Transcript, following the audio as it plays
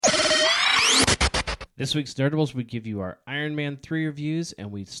This week's Nerdables, we give you our Iron Man 3 reviews,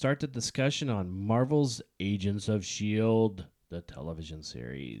 and we start the discussion on Marvel's Agents of S.H.I.E.L.D., the television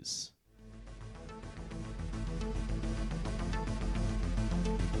series.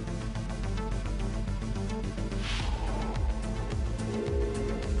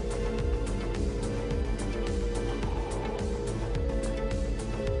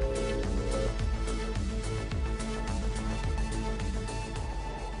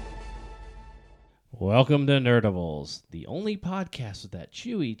 Welcome to Nerdables, the only podcast with that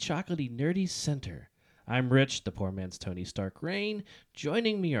chewy, chocolatey, nerdy center. I'm Rich, the poor man's Tony Stark Rain.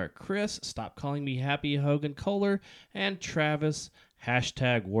 Joining me are Chris, stop calling me Happy Hogan Kohler, and Travis,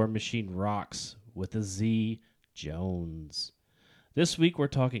 hashtag War Machine Rocks, with a Z, Jones. This week we're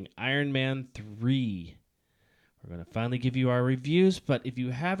talking Iron Man 3. We're going to finally give you our reviews, but if you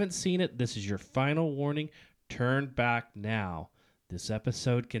haven't seen it, this is your final warning. Turn back now. This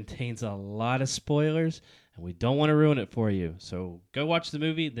episode contains a lot of spoilers, and we don't want to ruin it for you. So go watch the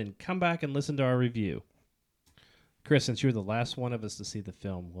movie, then come back and listen to our review. Chris, since you're the last one of us to see the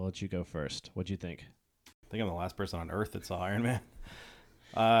film, we'll let you go first. What'd you think? I think I'm the last person on Earth that saw Iron Man.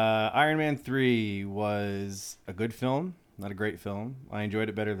 Iron Man 3 was a good film, not a great film. I enjoyed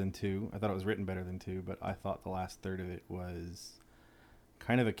it better than 2. I thought it was written better than 2, but I thought the last third of it was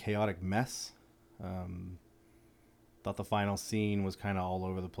kind of a chaotic mess. Thought the final scene was kind of all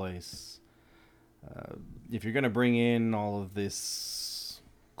over the place. If you're going to bring in all of this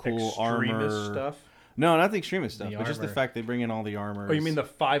cool extremist armor stuff. No, not the extremist stuff, The but just the armor. fact they bring in all the armors. Oh, you mean the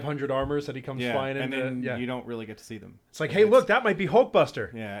 500 armors that he comes flying and into? then Yeah. you don't really get to see them. It's like, hey, look, that might be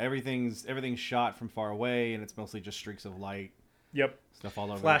Hulkbuster. Yeah, everything's shot from far away, and it's mostly just streaks of light, Yep. stuff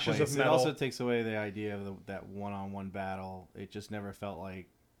all over Flashes the place. of metal. It also takes away the idea of that one-on-one battle. It just never felt like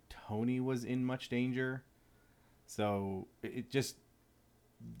Tony was in much danger. So it just,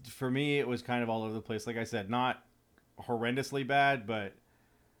 for me, it was kind of all over the place. Like I said, not horrendously bad, but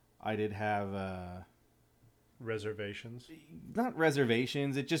I did have Reservations. not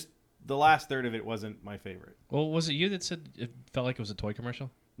reservations. It just, the last third of it wasn't my favorite. Well, was it you that said it felt like it was a toy commercial?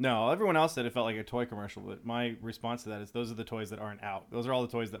 No, everyone else said it felt like a toy commercial, but my response to that is those are the toys that aren't out. Those are all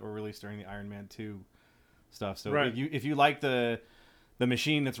the toys that were released during the Iron Man 2 stuff. So Right. if you like the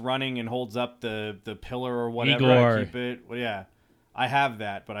machine that's running and holds up the pillar or whatever Igor. to keep it, well, yeah, I have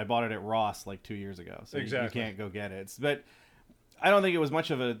that, but I bought it at Ross like 2 years ago, so Exactly. you can't go get it. But I don't think it was much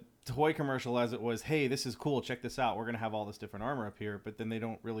of a toy commercial as it was, hey, this is cool, check this out, we're going to have all this different armor up here, but then they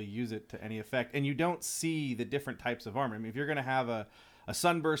don't really use it to any effect, and you don't see the different types of armor. I mean, if you're going to have a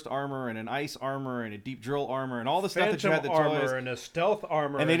sunburst armor and an ice armor and a deep drill armor and all the stuff that you had the armor toys, and a stealth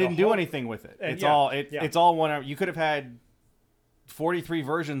armor. and they didn't do anything with it. and It's yeah, all yeah. it's all one armor. You could have had 43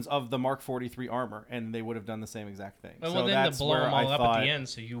 versions of the Mark 43 armor, and they would have done the same exact thing. Well, so then that's to blow where them all I up thought, at the end,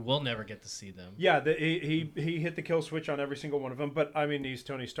 so you will never get to see them. Yeah, he hit the kill switch on every single one of them. But, I mean, he's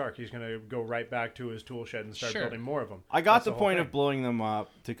Tony Stark. He's going to go right back to his tool shed and start Sure. building more of them. I got That's the whole point thing. of blowing them up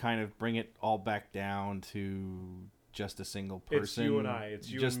to kind of bring it all back down to just a single person. It's you and I. It's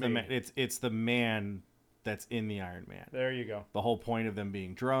you just and me. It's the man that's in the Iron Man. There you go. The whole point of them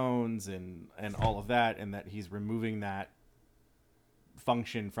being drones and all of that, and that he's removing that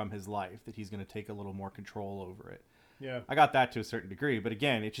function from his life, that he's going to take a little more control over it. Yeah. I got that to a certain degree, but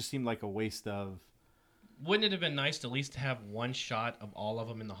again, it just seemed like a waste of... Wouldn't it have been nice to at least have one shot of all of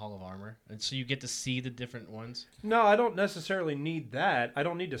them in the Hall of Armor? And so you get to see the different ones? No, I don't necessarily need that. I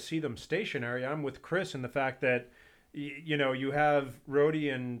don't need to see them stationary. I'm with Chris in the fact that, you know, you have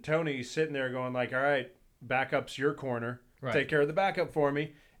Rhodey and Tony sitting there going like, all right, backup's your corner. Right. Take care of the backup for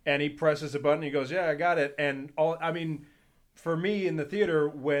me. And he presses a button. He goes, yeah, I got it. And for me in the theater,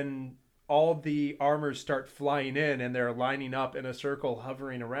 when all the armors start flying in and they're lining up in a circle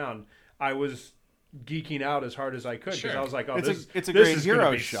hovering around, I was geeking out as hard as I could because Sure. I was like, "Oh, it's this a this great is hero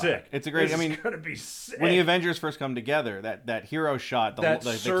gonna be shot. Sick. It's a great. This I mean, is gonna be sick." when the Avengers first come together, that hero shot, the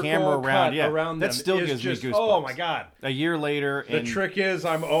circle camera around, cut around that them still is gives just, me goosebumps. Oh my god! A year later, The trick is,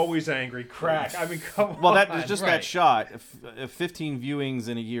 I'm always angry. Crack. I mean, come well, on. that just Right. that shot. 15 viewings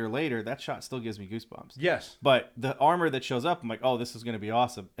in a year later, that shot still gives me goosebumps. Yes, But the armor that shows up, I'm like, oh, this is going to be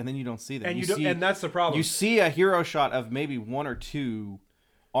awesome, and then you don't see that. and see, and that's the problem. You see a hero shot of maybe one or two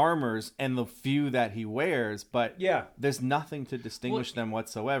armors and the few that he wears, but Yeah. there's nothing to distinguish them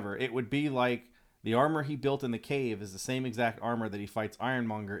whatsoever. It would be like the armor he built in the cave is the same exact armor that he fights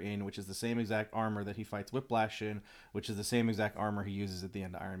Ironmonger in, which is the same exact armor that he fights Whiplash in, which is the same exact armor he uses at the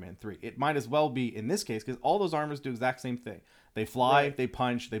end of Iron Man 3. It might as well be in this case, because all those armors do the exact same thing. They fly, Right. they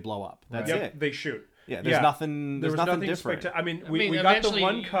punch, they blow up. That's Yep, it. they shoot. Yeah, there's nothing. There's nothing different. I mean, we got the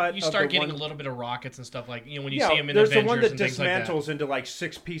one cut. You start of getting a little bit of rockets and stuff like when you see them in there's Avengers the one that and things like that. dismantles into like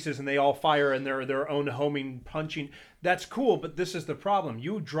 6 pieces and they all fire and they're their own homing punching. That's cool, but this is the problem.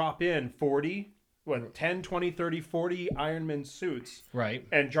 You drop in 40, 10, 20, 30, 40 Ironman suits, right?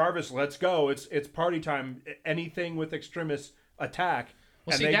 And Jarvis, let's go. It's party time. Anything with extremists attack.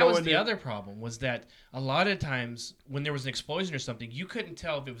 Well, see, that was the other problem, was that a lot of times when there was an explosion or something, you couldn't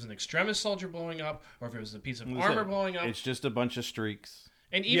tell if it was an extremist soldier blowing up or if it was a piece of armor blowing up. It's just a bunch of streaks.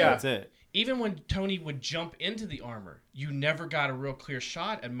 And even, that's it. Even when Tony would jump into the armor, you never got a real clear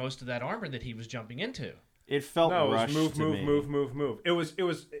shot at most of that armor that he was jumping into. It felt rushed move. It was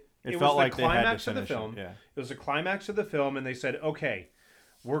felt like the climax of the film. Yeah. It was the climax of the film, and they said, okay,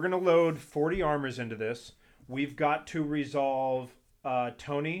 we're going to load 40 armors into this. We've got to resolve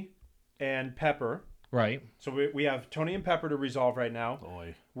Tony and Pepper. Right. So we have Tony and Pepper to resolve right now.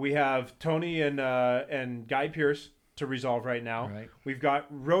 Boy. We have Tony and Guy Pearce to resolve right now. Right. We've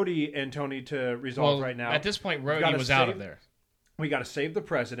got Rhodey and Tony to resolve right now. At this point, Rhodey was out of there. We got to save the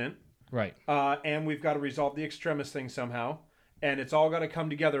president. Right. And we've got to resolve the extremist thing somehow. And it's all got to come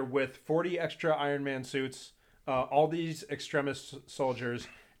together with 40 extra Iron Man suits, all these extremist soldiers,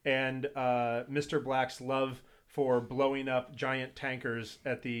 and Mr. Black's love for blowing up giant tankers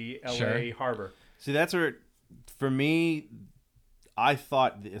at the L.A. harbor. See, that's where, for me, I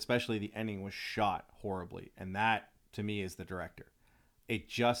thought especially the ending was shot horribly. And that, to me, is the director. It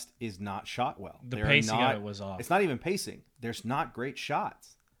just is not shot well. The pacing of it was off. It's not even pacing. There's not great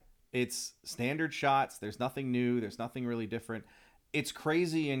shots. It's standard shots. There's nothing new. There's nothing really different. It's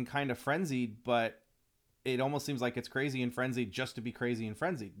crazy and kind of frenzied, but it almost seems like it's crazy and frenzied just to be crazy and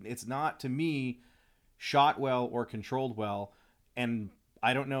frenzied. It's not, to me, shot well or controlled well. And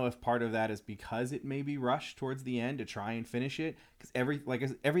I don't know if part of that is because it may be rushed towards the end to try and finish it.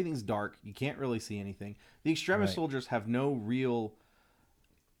 Because everything's dark. You can't really see anything. The extremist soldiers have no real...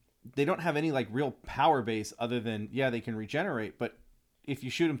 They don't have any real power base other than, they can regenerate, but if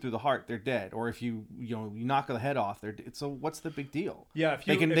you shoot them through the heart, they're dead. Or if you knock the head off, they're dead. So what's the big deal? Yeah,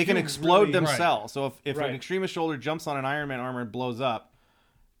 they can explode really, themselves. So if an extremist shoulder jumps on an Iron Man armor and blows up,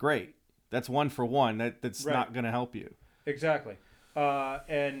 great. That's 1 for 1. That's not going to help you. Exactly.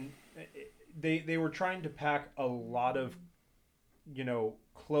 And they were trying to pack a lot of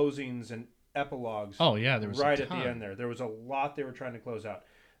closings and epilogues. Oh yeah, there was right at the end there. There was a lot they were trying to close out.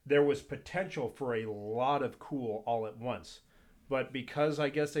 There was potential for a lot of cool all at once. But because I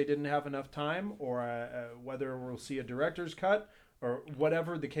guess they didn't have enough time, or whether we'll see a director's cut, or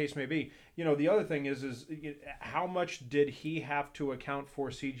whatever the case may be, the other thing is how much did he have to account for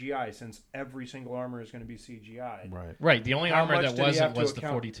CGI, since every single armor is going to be CGI? Right. The only armor that wasn't was the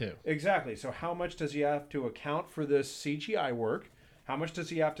 42. Exactly. So how much does he have to account for this CGI work? How much does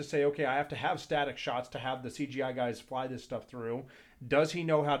he have to say, okay, I have to have static shots to have the CGI guys fly this stuff through? Does he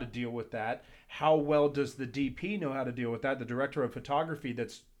know how to deal with that? How well does the DP know how to deal with that? The director of photography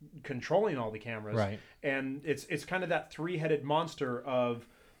that's controlling all the cameras. Right. And it's kind of that three-headed monster of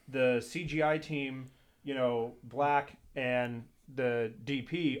the CGI team, Black and the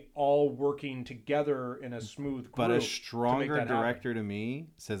DP all working together in a smooth group. But a stronger director to me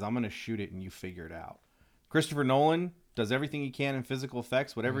says, I'm going to shoot it and you figure it out. Christopher Nolan does everything he can in physical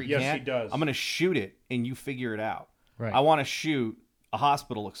effects, whatever he can. Yes, he does. I'm going to shoot it and you figure it out. Right. I want to shoot a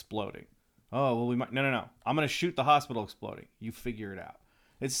hospital exploding. Oh, well, we might. No. I'm going to shoot the hospital exploding. You figure it out.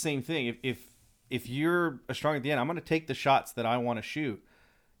 It's the same thing. If you're strong at the end, I'm going to take the shots that I want to shoot,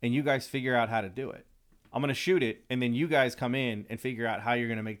 and you guys figure out how to do it. I'm going to shoot it, and then you guys come in and figure out how you're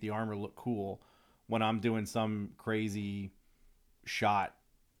going to make the armor look cool when I'm doing some crazy shot,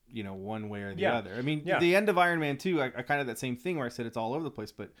 one way or the other. I mean, the end of Iron Man 2, I kind of that same thing where I said it's all over the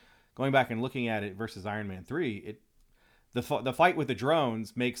place, but going back and looking at it versus Iron Man 3, the fight with the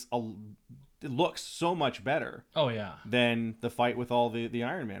drones it looks so much better. Oh yeah. Than the fight with all the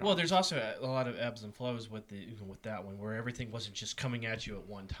Iron Man. Well, there's also a lot of ebbs and flows even with that one, where everything wasn't just coming at you at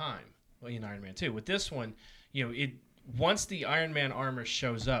one time. Well, in Iron Man 2, with this one, once the Iron Man armor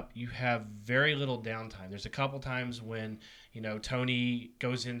shows up, you have very little downtime. There's a couple times when Tony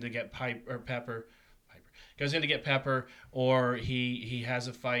goes in to get Pepper goes in to get Pepper, or he has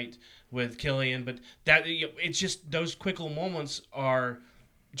a fight with Killian, but that it's just those quick little moments are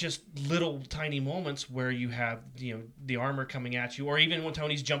just little tiny moments where you have the armor coming at you, or even when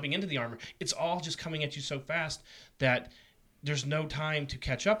Tony's jumping into the armor, it's all just coming at you so fast that there's no time to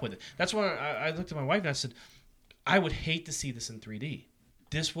catch up with it. That's why I looked at my wife and I said, I would hate to see this in 3D.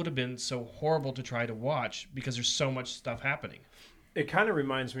 This would have been so horrible to try to watch because there's so much stuff happening. It kind of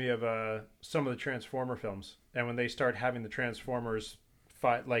reminds me of some of the Transformer films, and when they start having the Transformers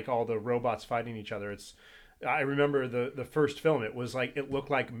fight, like all the robots fighting each other. I remember the first film. It was like, it looked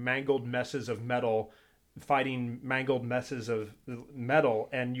like mangled messes of metal fighting mangled messes of metal,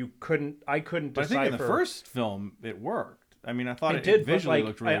 and I couldn't But I decipher. think in the first film it worked. I mean, I thought it did, visually but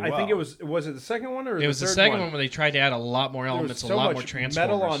looked really well. I think it was it the second one or It was the third second one where they tried to add a lot more There was elements, so a lot much more transformers.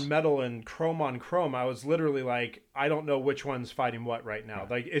 metal on metal and chrome on chrome. I was literally like, I don't know which one's fighting what right now.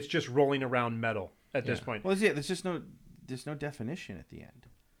 Like, it's just rolling around metal at this point. Well, there's just there's no definition at the end.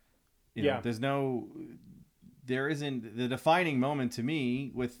 You know, there isn't the defining moment to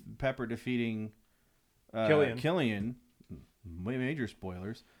me with Pepper defeating Killian. Major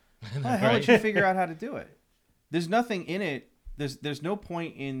spoilers. How the hell did you figure out how to do it? There's nothing in it. There's no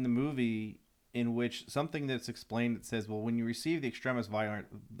point in the movie in which something that's explained that says, well, when you receive the Extremis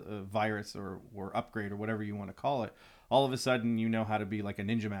virus or upgrade or whatever you want to call it, all of a sudden you know how to be like a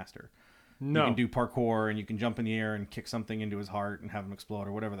ninja master. No. You can do parkour and you can jump in the air and kick something into his heart and have him explode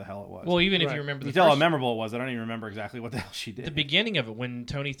or whatever the hell it was. Well, even if you remember you tell how memorable it was, I don't even remember exactly what the hell she did. The beginning of it, when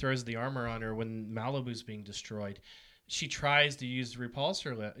Tony throws the armor on her, when Malibu's being destroyed, she tries to use the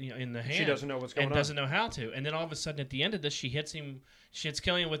repulsor in the hand. She doesn't know what's going on. And doesn't know how to. And then all of a sudden, at the end of this, she hits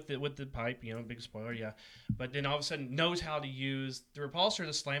Killian with the pipe, big spoiler, yeah. But then all of a sudden knows how to use the repulsor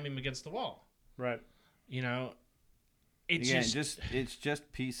to slam him against the wall. Right. It's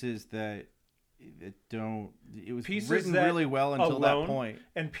just pieces that don't... It was pieces written really well until that point.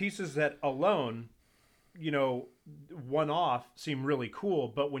 And pieces that alone... one off seem really cool,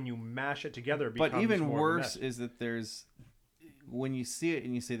 but when you mash it together, it becomes but even more worse is that when you see it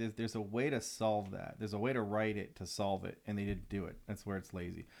and you say that there's a way to solve that, there's a way to write it to solve it, and they didn't do it. That's where it's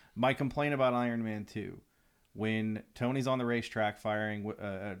lazy. My complaint about Ironman 2, when Tony's on the racetrack fighting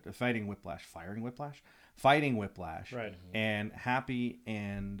Whiplash, right, and Happy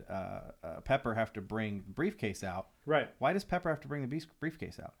and Pepper have to bring the briefcase out. Right. Why does Pepper have to bring the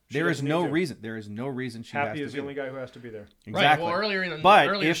briefcase out? There is no reason she Happy has is the only guy who has to be there. Exactly. Right. Well,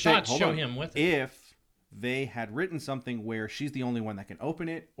 earlier shots show him with it. If they had written something where she's the only one that can open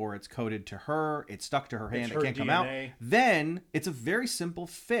it, or it's coded to her, it's stuck to her hand, it can't come out, then it's a very simple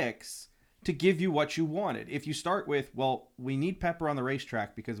fix to give you what you wanted. If you start with, well, we need Pepper on the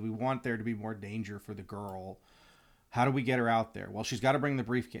racetrack because we want there to be more danger for the girl. How do we get her out there? Well, she's got to bring the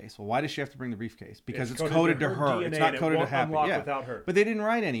briefcase. Well, why does she have to bring the briefcase? Because it's coded to her. DNA, it's not coded to Happy. Yeah. Without her. But they didn't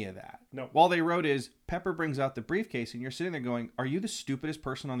write any of that. No. All they wrote is Pepper brings out the briefcase, and you're sitting there going, are you the stupidest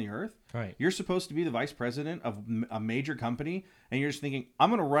person on the earth? Right. You're supposed to be the vice president of a major company, and you're just thinking, I'm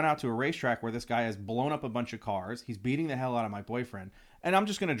going to run out to a racetrack where this guy has blown up a bunch of cars. He's beating the hell out of my boyfriend. And I'm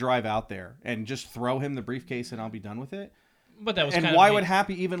just going to drive out there and just throw him the briefcase and I'll be done with it. But that was and why would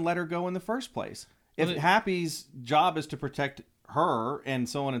Happy even let her go in the first place? If Happy's job is to protect her and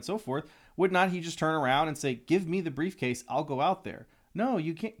so on and so forth, would not he just turn around and say, give me the briefcase, I'll go out there? No,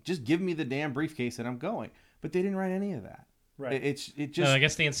 you can't. Just give me the damn briefcase and I'm going. But they didn't write any of that. Right. It just. No, I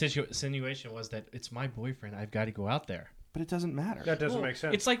guess the insinuation was that it's my boyfriend, I've got to go out there. But it doesn't matter. That doesn't make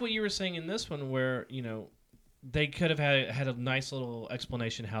sense. It's like what you were saying in this one where, they could have had a nice little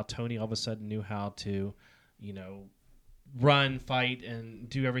explanation how Tony all of a sudden knew how to, run, fight, and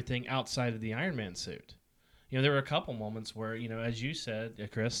do everything outside of the Iron Man suit. There were a couple moments where, as you said,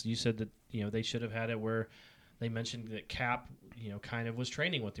 Chris, you said that, they should have had it where they mentioned that Cap, kind of was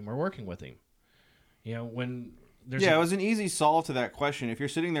training with him or working with him. When there's it was an easy solve to that question. If you're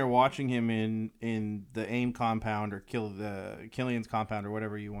sitting there watching him in the AIM compound or Killian's compound or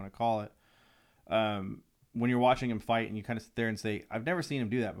whatever you want to call it, when you're watching him fight and you kind of sit there and say, I've never seen him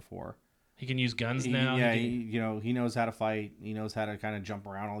do that before. He can use guns now. He knows how to fight. He knows how to kind of jump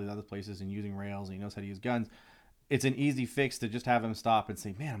around all these other places and using rails. And he knows how to use guns. It's an easy fix to just have him stop and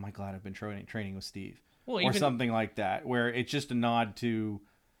say, man, am I glad I've been training with Steve. Or something like that, where it's just a nod to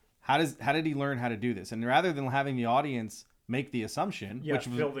how did he learn how to do this? And rather than having the audience make the assumption,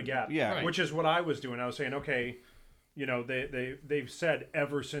 fill the gap. Yeah. Right. Which is what I was doing. I was saying, okay, they've said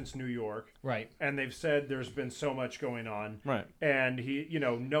ever since New York, right, and they've said there's been so much going on, right, and he,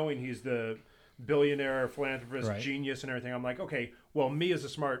 knowing he's the billionaire philanthropist genius and everything, I'm like, okay, well, me as a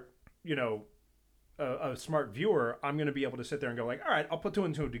smart, a smart viewer, I'm going to be able to sit there and go like, all right, I'll put two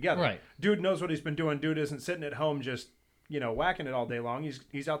and two together. Right, dude knows what he's been doing. Dude isn't sitting at home just whacking it all day long.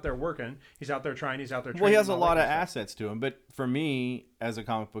 He's out there working. He's out there trying. He's out there training. Well, he has a lot of assets to him. But for me, as a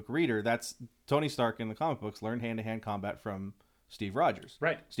comic book reader, that's Tony Stark in the comic books learned hand-to-hand combat from Steve Rogers.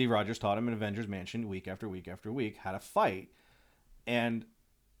 Right. Steve Rogers taught him in Avengers Mansion week after week after week how to fight. And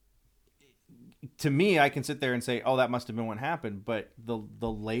to me, I can sit there and say, oh, that must have been what happened. But the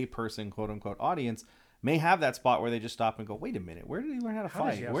lay person, quote-unquote, audience may have that spot where they just stop and go, wait a minute, where did he learn how to How fight?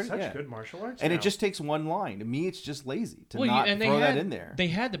 does he have Where such good martial arts? And now? it just takes one line. To me, it's just lazy to Well, not and throw that in there. They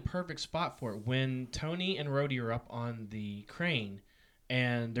had the perfect spot for it when Tony and Rhodey are up on the crane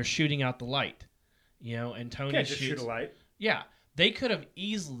and they're shooting out the light. And Tony can't just shoots. shoot a light. Yeah. They could have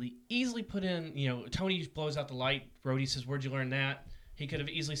easily put in, Tony blows out the light. Rhodey says, "Where'd you learn that?" He could have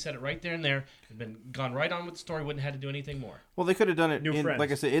easily said it right there and there. It'd gone right on with the story. Wouldn't have had to do anything more. Well, they could have done it. New friends.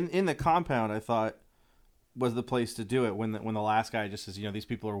 Like I said, in the compound, I thought was the place to do it. When the last guy just says, these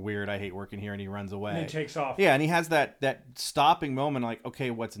people are weird. I hate working here, and he runs away. And he takes off. Yeah, and he has that stopping moment. Like,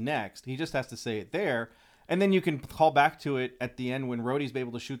 okay, what's next? He just has to say it there, and then you can call back to it at the end when Rhodey's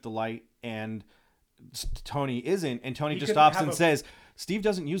able to shoot the light and Tony isn't, and Tony just stops and says, Steve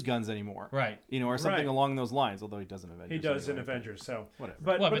doesn't use guns anymore. Right. Or something Right. along those lines, although he does in Avengers. He does anyway. in Avengers, so Whatever.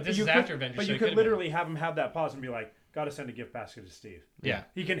 But this you is could- after Avengers, But so you it could could've literally have him have that pause and be like, "Gotta send a gift basket to Steve." Yeah.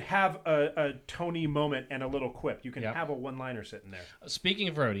 He can have a Tony moment and a little quip. You can Yep. have a one-liner sitting there. Speaking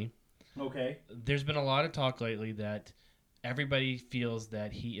of Rhodey, Okay. there's been a lot of talk lately that everybody feels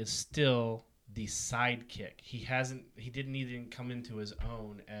that he is still the sidekick. He didn't even come into his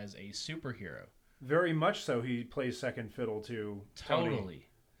own as a superhero. Very much so. He plays second fiddle to Tony. Totally.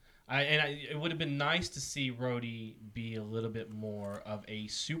 It would have been nice to see Rhodey be a little bit more of a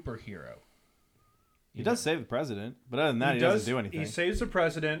superhero. He does save the president, but other than that, he doesn't do anything. He saves the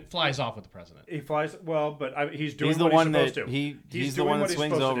president. Flies off with the president. He flies well, but he's doing He's the what one he's supposed that to. he's the doing one what that he's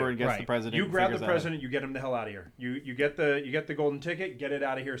swings supposed to over do. and gets Right. the president. You grab the figures out. president, you get him the hell out of here. You get the golden ticket, get it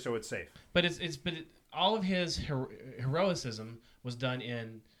out of here so it's safe. But all of his heroism was done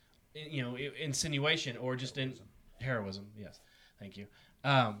in insinuation or just in heroism. Yes, thank you.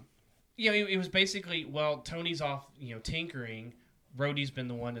 It was basically, Tony's off, tinkering. Rhodey's been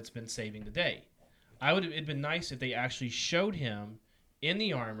the one that's been saving the day. It'd been nice if they actually showed him in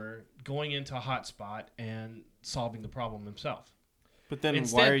the armor going into a hot spot and solving the problem himself. But then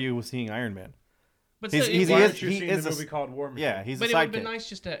Instead- why are you seeing Iron Man? But He's- still, he's- Why he aren't you he seeing is the a- movie called War Machine? Yeah, he's But a it would have been sidekick. nice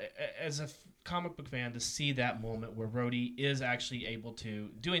just as a comic book fan to see that moment where Rhodey is actually able to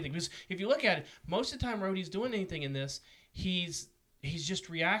do anything. Because if you look at it, most of the time Rhodey's doing anything in this, he's just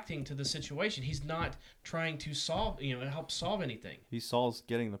reacting to the situation. He's not trying to help solve anything. He solves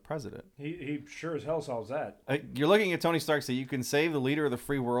getting the president. He sure as hell solves that. You're looking at Tony Stark, so you can save the leader of the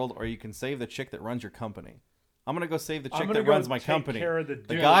free world, or you can save the chick that runs your company. I'm gonna go save the chick that runs my company. Care of the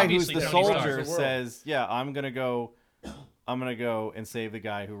Guy who's obviously the Tony Stark. soldier The world. says, "Yeah, I'm gonna go and save the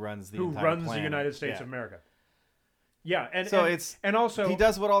guy who runs the entire the planet." United States Yeah. of America. Yeah, and So and also he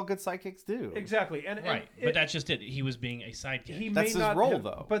does what all good sidekicks do. exactly, and Right. But that's just it. He was being a sidekick. he That's may his not role, have-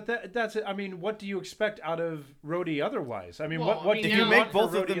 though. But that's it. I mean, what do you expect out of Rhodey otherwise? I mean, Well, what I mean, do If you you now- want make for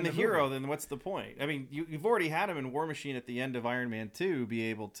both of Rhodey them in the the hero, movie? then what's the point? I mean, you've already had him in War Machine at the end of Iron Man 2 be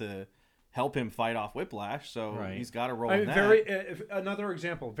able to help him fight off Whiplash, so Right. he's got a role I in mean, that. another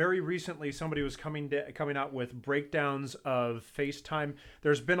example. Very recently, somebody was coming out with breakdowns of FaceTime.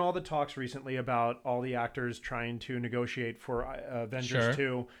 There's been all the talks recently about all the actors trying to negotiate for Avengers Sure.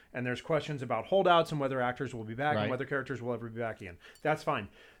 2, and there's questions about holdouts and whether actors will be back Right. and whether characters will ever be back again. That's fine.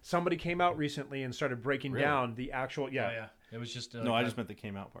 Somebody came out recently and started breaking Really? down the actual. Oh, yeah. It was just. No, I just meant the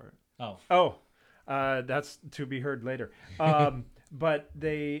came out part. Oh. That's to be heard later. But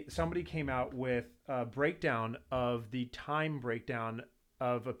somebody came out with a breakdown of the time breakdown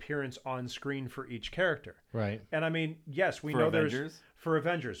of appearance on screen for each character. Right. And I mean, yes, we For know Avengers? for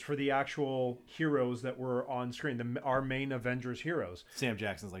Avengers, for the actual heroes that were on screen, our main Avengers heroes. Sam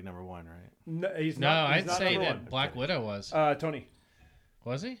Jackson's like number 1, right? No, he's No, not. He's I'd not say number that one. Black Widow was. Tony.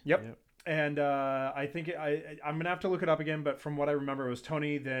 Was he? Yep. And I think I'm gonna have to look it up again, but from what I remember, it was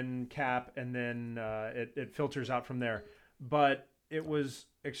Tony, then Cap, and then it filters out from there. But it was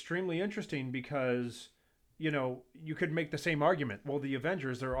extremely interesting because you could make the same argument. Well, the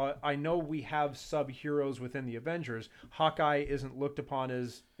Avengers, I know we have sub-heroes within the Avengers. Hawkeye isn't looked upon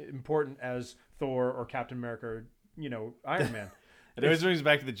as important as Thor or Captain America or Iron Man. It always brings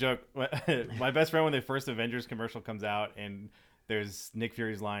back to the joke. My best friend, when the first Avengers commercial comes out and there's Nick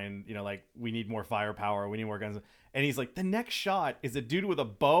Fury's line, like, we need more firepower, we need more guns. And he's like, the next shot is a dude with a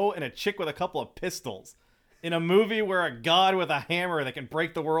bow and a chick with a couple of pistols in a movie where a god with a hammer that can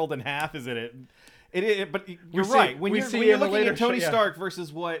break the world in half is in it. But you're right. When you're looking at Tony Stark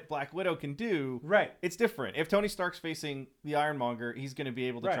versus what Black Widow can do, right, it's different. If Tony Stark's facing the Ironmonger, he's going to be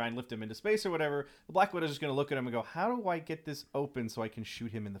able to try and lift him into space or whatever. The Black Widow's just going to look at him and go, how do I get this open so I can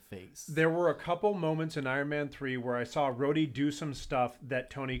shoot him in the face? There were a couple moments in Iron Man 3 where I saw Rhodey do some stuff that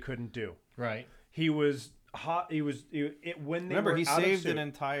Tony couldn't do. Right. He was when they Remember, were he out of saved suit. an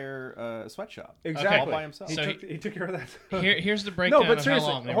entire sweatshop. Exactly. All by himself. He So took care of that. Here's the breakdown No, but of how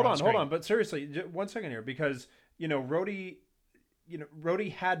seriously, long they hold were on. screen. But seriously, 1 second here, because Rhodey,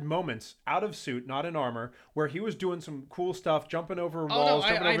 Rhodey had moments out of suit, not in armor, where he was doing some cool stuff, jumping over walls,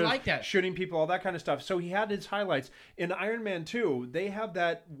 jumping I over like that. shooting people, all that kind of stuff. So he had his highlights. In Iron Man 2, they have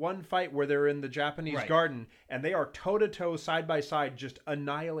that one fight where they're in the Japanese garden and they are toe to toe, side by side, just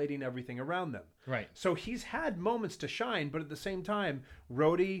annihilating everything around them. Right. So he's had moments to shine, but at the same time,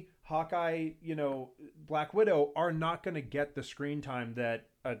 Rhodey, Hawkeye, Black Widow are not going to get the screen time that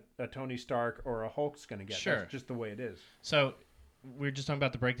a Tony Stark or a Hulk's going to get. Sure. That's just the way it is. So we're just talking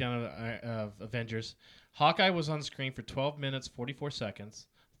about the breakdown of Avengers. Hawkeye was on screen for 12 minutes, 44 seconds.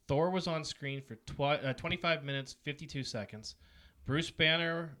 Thor was on screen for 25 minutes, 52 seconds. Bruce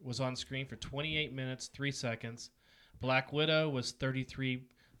Banner was on screen for 28 minutes, 3 seconds. Black Widow was 33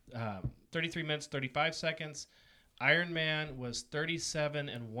 minutes, 35 seconds. Iron Man was 37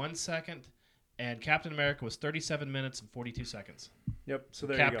 and 1 second. And Captain America was 37 minutes and 42 seconds. Yep. So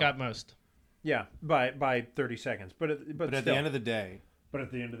there Cap you go. got most. Yeah, by 30 seconds. But At the end of the day, it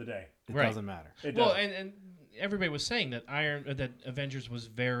it Right. doesn't matter. Well, and everybody was saying that that Avengers was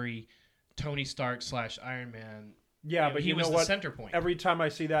very Tony Stark / Iron Man. Yeah, but he you was know the what? center point. Every time I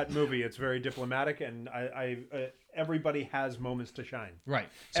see that movie, it's very diplomatic, and everybody has moments to shine. Right.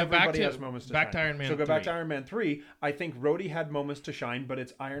 So Everybody has moments to shine. back to Iron Man. So go 3. back to Iron Man 3. I think Rhodey had moments to shine, but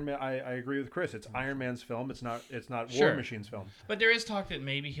it's Iron Man. I agree with Chris. It's Iron Man's film. It's not Sure. War Machine's film. But there is talk that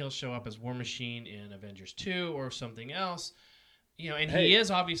maybe he'll show up as War Machine in Avengers 2 or something else. And he is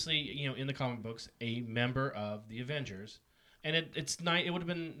obviously, in the comic books, a member of the Avengers. And it's nice. It would have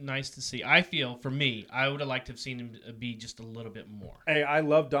been nice to see. I feel, for me, I would have liked to have seen him be just a little bit more. Hey, I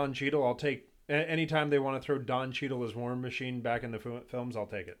love Don Cheadle. I'll take anytime they want to throw Don Cheadle as War Machine back in the films. I'll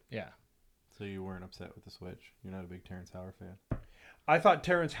take it. Yeah. So you weren't upset with the switch? You're not a big Terrence Howard fan? I thought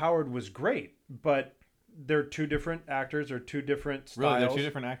Terrence Howard was great, but they're two different actors or two different styles. Really, they're two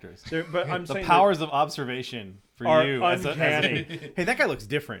different actors. But I'm The saying powers of observation for are you uncanny. hey, that guy looks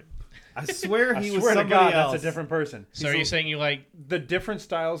different. I swear I he was swear to somebody God, else. that's a different person. So are you saying you like... The different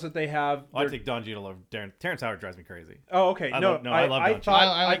styles that they have. I take Don Cheadle over Terrence Howard. Drives me crazy. Oh, okay. I love Don I Cheadle.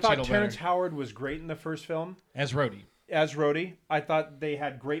 I thought Cheadle Terrence better. Howard was great in the first film as Rhodey? as Rhodey. I thought they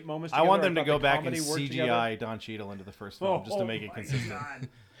had great moments I together. want them to thought go the back and comedy worked CGI together. Don Cheadle into the first film just to make it my consistent. God.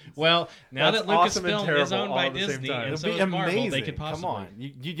 Well, now That's that awesome and Lucasfilm is terrible owned all by at the same Disney, time. and It'd so be is Marvel, amazing. they could possibly... Come on,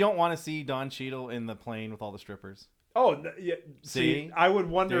 you don't want to see Don Cheadle in the plane with all the strippers. Oh, yeah. See? I would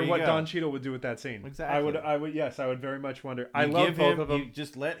wonder There you what go. Don Cheadle would do with that scene. Exactly. I would. Yes, I would very much wonder. I You love give both him, of them. You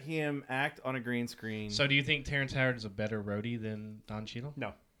just let him act on a green screen. So do you think Terrence Howard is a better Rhodey than Don Cheadle?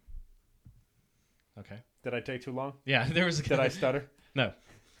 No. Okay. Did I take too long? Yeah, there was... Did I stutter? No.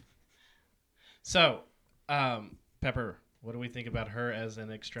 So, Pepper, what do we think about her as an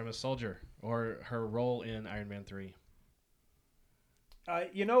extremist soldier or her role in Iron Man 3?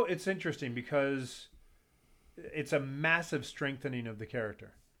 It's interesting because it's a massive strengthening of the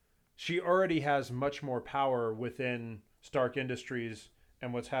character. She already has much more power within Stark Industries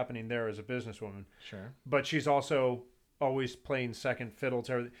and what's happening there as a businesswoman. Sure. But she's also always playing second fiddle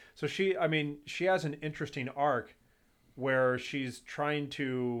to everything. So she has an interesting arc where she's trying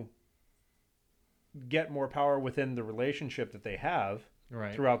to get more power within the relationship that they have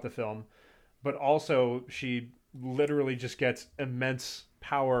throughout the film, but also she literally just gets immense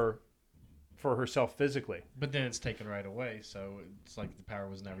power for herself physically. But then it's taken right away, so it's like the power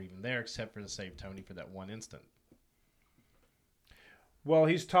was never even there except for to save Tony for that one instant. Well,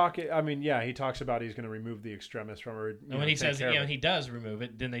 he's talking. I mean, yeah, he talks about he's going to remove the extremists from her. And when he says, he does remove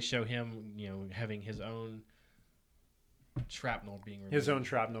it, then they show him, having his own shrapnel being removed. His own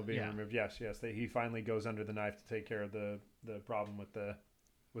shrapnel being Yeah. removed. Yes. He finally goes under the knife to take care of the problem with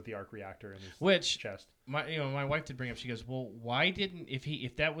the arc reactor in his chest. My wife did bring up. She goes, "Well, why didn't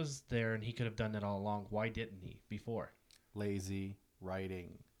if that was there and he could have done that all along? Why didn't he before?" Lazy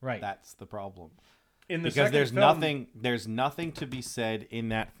writing. Right. That's the problem. Because there's nothing to be said in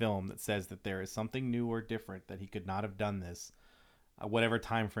that film that says that there is something new or different that he could not have done this, whatever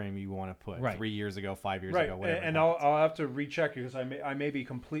time frame you want to put, 3 years ago, 5 years ago, whatever. And I'll have to recheck because I may be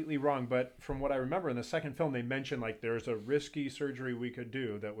completely wrong, but from what I remember in the second film, they mentioned like there's a risky surgery we could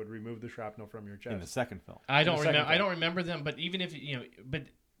do that would remove the shrapnel from your chest. In the second film, I don't remember them, but even if but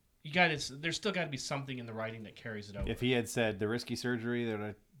you got there's still got to be something in the writing that carries it over. if he had said the risky surgery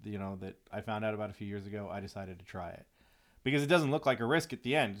that I found out about a few years ago, I decided to try it. Because it doesn't look like a risk at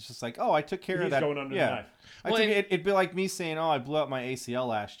the end. It's just like, oh, I took care of that. He's going under the knife. It'd be like me saying, oh, I blew out my ACL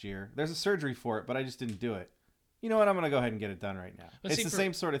last year. There's a surgery for it, but I just didn't do it. you know what, I'm going to go ahead and get it done right now. But It's see, the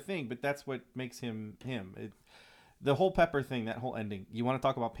same sort of thing, but that's what makes him him. The whole Pepper thing, that whole ending, you want to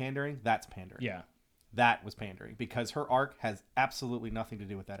talk about pandering? That's pandering. Yeah. That was pandering because her arc has absolutely nothing to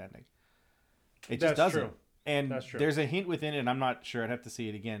do with that ending. It just That's doesn't. true. And That's true. there's a hint within it, and I'm not sure. I'd have to see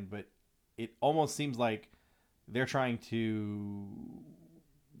it again, but it almost seems like they're trying to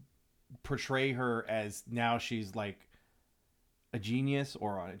portray her as now she's like a genius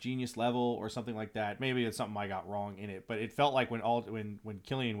or on a genius level or something like that. Maybe it's something I got wrong in it, but it felt like when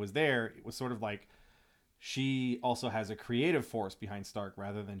Killian was there, it was sort of like she also has a creative force behind Stark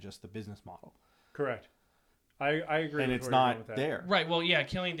rather than just the business model. Correct. I agree. And with it's where you're going not with that. there. Right. Well, yeah,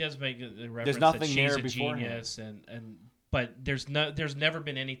 Killian does make a reference There's nothing that she's there a beforehand. genius, but there's never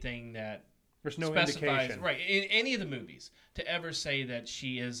been anything that There's no specifies indication. right in any of the movies to ever say that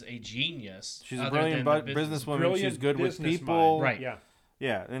she is a genius. She's a other brilliant than the businesswoman. Brilliant She's good with business people. mind. Right. Yeah.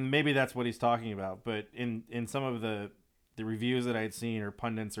 Yeah, and maybe that's what he's talking about. But in some of the reviews that I had seen, or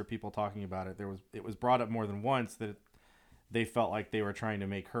pundits or people talking about it, it was brought up more than once that they felt like they were trying to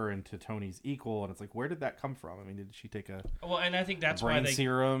make her into Tony's equal, and it's like, where did that come from? I mean, did she take a Well, and I think that's brain why they.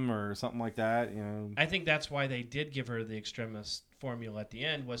 serum or something like that? You know, I think that's why they did give her the extremis formula at the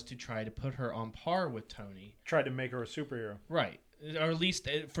end, was to try to put her on par with Tony. Tried to make her a superhero. Right. Or at least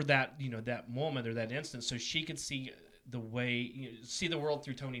for that, that moment or that instance, so she could see the way, see the world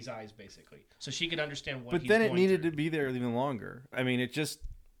through Tony's eyes, basically. So she could understand what but he's then it going needed through. to be there even longer. I mean, it just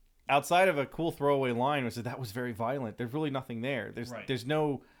outside of a cool throwaway line was that was very violent. There's really nothing there. Right. There's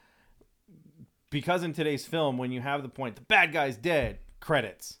no, because in today's film, when you have the point, the bad guy's dead,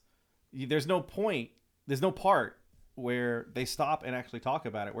 credits. There's no point. There's no part where they stop and actually talk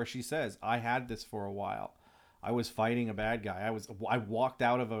about it, where she says, I had this for a while. I was fighting a bad guy. I walked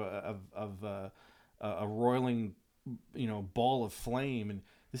out of a roiling, ball of flame, and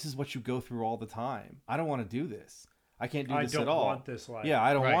this is what you go through all the time. I don't want to do this. I can't do this at all. I don't want this life. Yeah,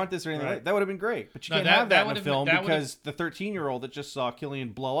 I don't Right. want this or anything. Right. Like that would have been great, but you No, can't that- have that that in would a have been- film that would because the 13-year-old that just saw Killian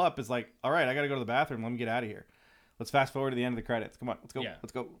blow up is like, all right, I got to go to the bathroom. Let me get out of here. Let's fast forward to the end of the credits. Come on, let's go. Yeah.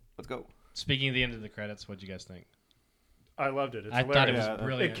 Let's go. Let's go. Speaking of the end of the credits, what'd you guys think? I loved it. It's I thought it hilarious. was Yeah,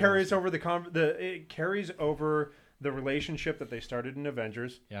 brilliant. It carries over it carries over the relationship that they started in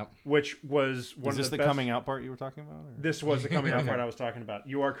Avengers, Yep. which was one Is of this the the best. coming out part you were talking about? Or? This was the coming out part I was talking about.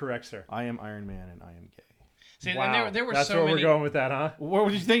 You are correct, sir. I am Iron Man and I am gay. See, Wow. and there were That's so where many. we're going with that, huh? Where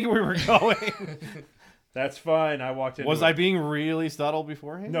would you think we were going? That's fine. I walked in. Was I being really subtle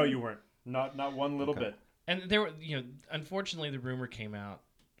beforehand? No, you weren't. Not one little Okay. bit. And there were, unfortunately, the rumor came out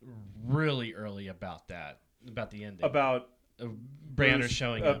really early about the ending. About Banner Bruce,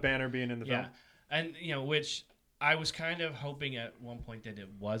 showing up. Banner being in the film. Yeah. And, which I was kind of hoping at one point that it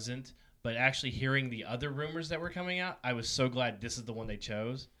wasn't, but actually hearing the other rumors that were coming out, I was so glad this is the one they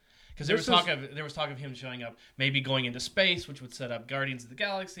chose. Because there was talk of him showing up, maybe going into space, which would set up Guardians of the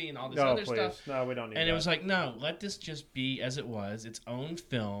Galaxy and all this No, other please. stuff. No, we don't need that. And it was like, no, let this just be as it was, its own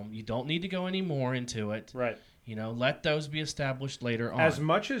film. You don't need to go any more into it. Right. Let those be established later on. As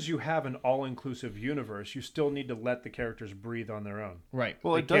much as you have an all-inclusive universe, you still need to let the characters breathe on their own. Right.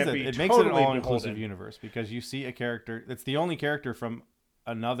 Well, They it can't doesn't. be It makes it an totally all-inclusive beholden. universe because you see a character. It's the only character from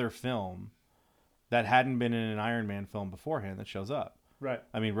another film that hadn't been in an Iron Man film beforehand that shows up. Right.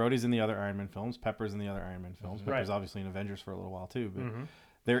 I mean, Rhodey's in the other Iron Man films. Pepper's in the other Iron Man films. Right. Pepper's obviously in Avengers for a little while too. But Mhm.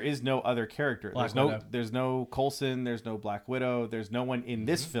 there is no other character. Black Widow. There's no Coulson. There's no Black Widow. There's no one in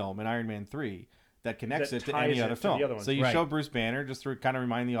this film in Iron Man 3 that connects That it to ties any it other to film. the other ones. So you Right. show Bruce Banner just to kind of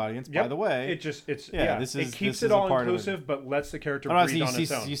remind the audience. By Yep. the way, This this keeps is it a all part of it. inclusive, but lets the character Oh, no, breathe you on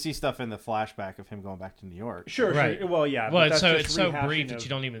its own. see stuff in the flashback of him going back to New York. Sure. Right. Well, yeah. Well, but that's it's just so rehashing brief that of- you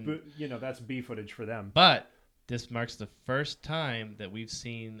don't even. that's B footage for them. But this marks the first time that we've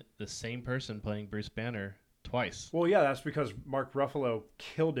seen the same person playing Bruce Banner twice. Well, yeah, that's because Mark Ruffalo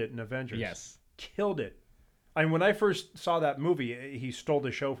killed it in Avengers. Yes. Killed it. And when I first saw that movie, he stole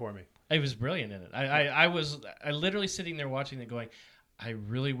the show for me. He was brilliant in it. I was literally sitting there watching it going, I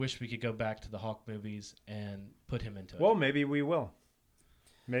really wish we could go back to the Hulk movies and put him into it. Well, maybe we will.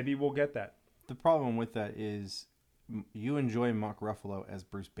 Maybe we'll get that. The problem with that is you enjoy Mark Ruffalo as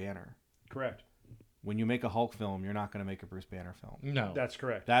Bruce Banner. Correct. When you make a Hulk film, you're not going to make a Bruce Banner film. No. That's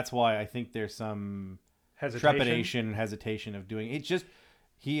correct. That's why I think there's some trepidation and hesitation of doing it. Just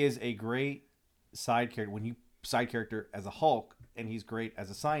he is a great side character as a Hulk, and he's great as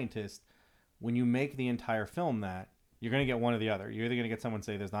a scientist. When you make the entire film that, you're going to get one or the other. You're either going to get someone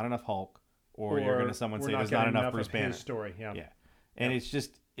say there's not enough Hulk, or you're going to someone we're say not there's not getting enough Bruce of Banner. his story. Yeah. Yeah, and it's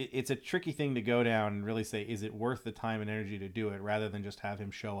just it's a tricky thing to go down and really say, is it worth the time and energy to do it, rather than just have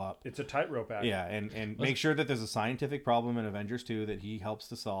him show up. It's a tightrope act. Yeah, and make sure that there's a scientific problem in Avengers 2 that he helps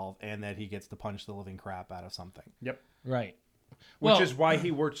to solve, and that he gets to punch the living crap out of something. Yep. Right. Which is why he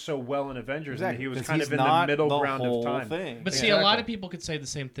worked so well in Avengers. Exactly, And he was 'cause kind he's of in the not middle the ground whole of time. thing. But see, a lot of people could say the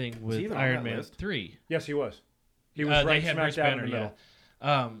same thing with even on Iron that Man list? 3. Yes, he was. He was right they had smack Bruce dab in Banner, the middle.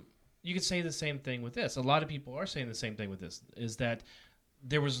 yeah. You could say the same thing with this. A lot of people are saying the same thing with this, is that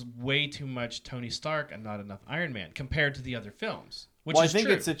there was way too much Tony Stark and not enough Iron Man compared to the other films, which Well, is I think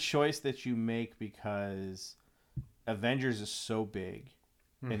true. it's a choice that you make because Avengers is so big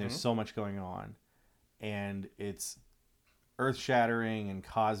and there's so much going on, and it's earth-shattering and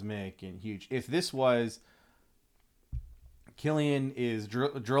cosmic and huge. If this was Killian is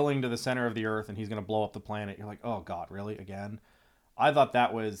drilling to the center of the earth and he's going to blow up the planet, you're like, oh God, really? Again? I thought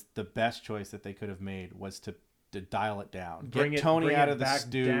that was the best choice that they could have made, was to dial it down. Get Tony out of the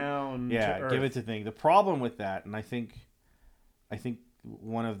stew. Yeah, give it to thing. The problem with that, and I think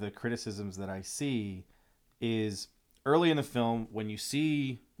one of the criticisms that I see is early in the film, when you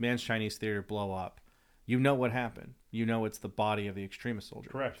see Man's Chinese Theater blow up, you know what happened. You know it's the body of the extremist soldier.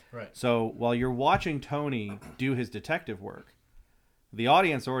 Correct. right. So while you're watching Tony do his detective work, the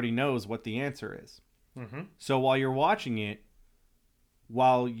audience already knows what the answer is. Mm-hmm. So while you're watching it,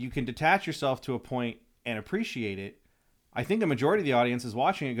 while you can detach yourself to a point and appreciate it, I think the majority of the audience is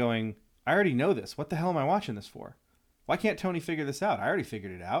watching it going, I already know this. What the hell am I watching this for? Why can't Tony figure this out? I already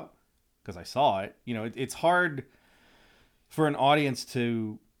figured it out because I saw it. You know, it's hard for an audience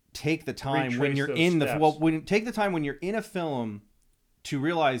to take the time when you're in the take the time when you're in a film to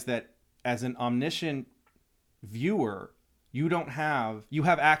realize that as an omniscient viewer, you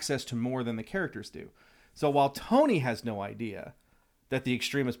have access to more than the characters do. So while Tony has no idea that the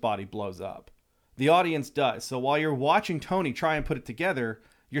extremist body blows up, the audience does. So while you're watching Tony try and put it together,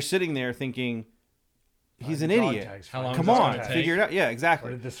 you're sitting there thinking, he's an idiot. How long Come is it on, gonna take? figure it out. Yeah,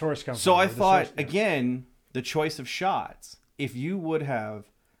 exactly. Where did the source come from? So I Where did the thought, source- again, the choice of shots. If you would have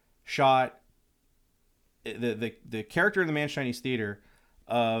shot the character in the Man's Chinese Theater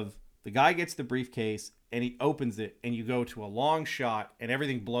of the guy gets the briefcase and he opens it and you go to a long shot and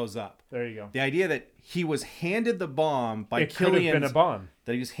everything blows up. There you go. The idea that he was handed the bomb by It could have been a bomb.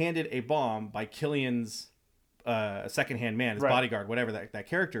 That he was handed a bomb by Killian's second-hand man, his bodyguard, whatever that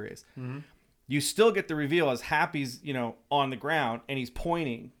character is. Mm-hmm. You still get the reveal as Happy's, on the ground and he's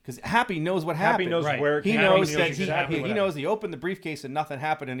pointing because Happy knows what happened. Happy knows Right. where it He came knows from. that exactly he what knows he opened the briefcase and nothing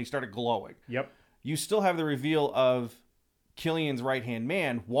happened and he started glowing. Yep. You still have the reveal of Killian's right-hand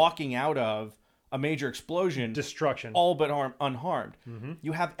man walking out of a major explosion, Destruction. all but unharmed. Mm-hmm.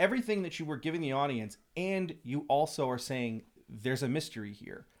 You have everything that you were giving the audience, and you also are saying there's a mystery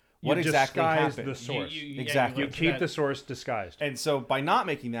here. What exactly disguise happened? the source. Exactly. You keep the source disguised. And so by not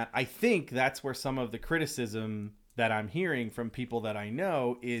making that, I think that's where some of the criticism that I'm hearing from people that I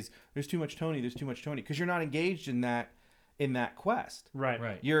know is there's too much Tony, because you're not engaged in that quest. Right.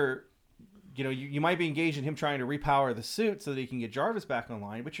 You might be engaged in him trying to repower the suit so that he can get Jarvis back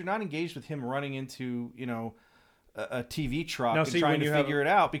online, but you're not engaged with him running into, a TV truck and trying to figure it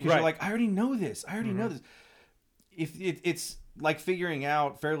out because you're like, I already know this. I already know this. If it's like figuring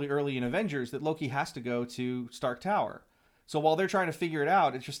out fairly early in Avengers that Loki has to go to Stark Tower. So while they're trying to figure it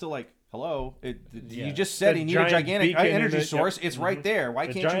out, it's just still like, hello, you just said he needed a gigantic energy source. It's right there. Why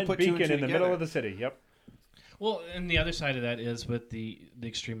can't you put two and two in the together? middle of the city? Yep. Well, and the other side of that is with the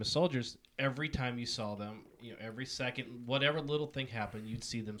extremist soldiers, every time you saw them, every second, whatever little thing happened, you'd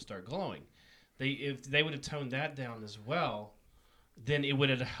see them start glowing. If they would have toned that down as well, then it would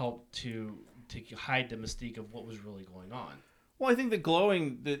have helped to hide the mystique of what was really going on. Well, I think the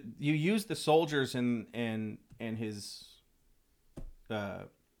glowing that you use the soldiers and his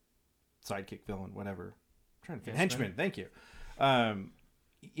sidekick villain, whatever. I'm trying to think. Henchman. Thank you.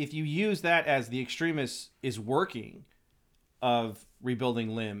 If you use that as the extremist is working of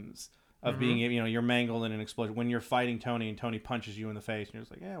rebuilding limbs, of being, you're mangled in an explosion. When you're fighting Tony and Tony punches you in the face and you're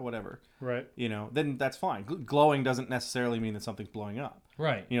just like, yeah, whatever. Right. Then that's fine. Glowing doesn't necessarily mean that something's blowing up.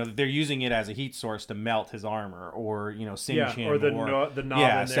 Right. They're using it as a heat source to melt his armor or, singe him. Or the knob in the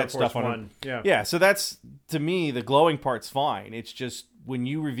Air Force One. Yeah, so that's, to me, the glowing part's fine. It's just when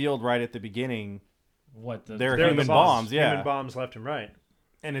you revealed right at the beginning they're human bombs. Yeah. Human bombs left and right.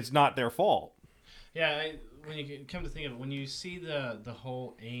 And it's not their fault. Yeah, when you come to think of it, when you see the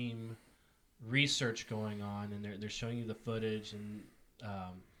whole AIM research going on and they're showing you the footage and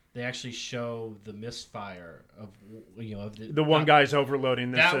they actually show the misfire of The one guy's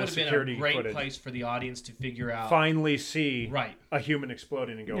overloading this that would have security been a great footage. place for the audience to figure out. Finally see Right. a human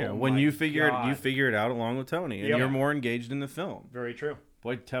exploding and go, Yeah, oh when my you figure God. it out along with Tony, and Yep. you're more engaged in the film. Very true.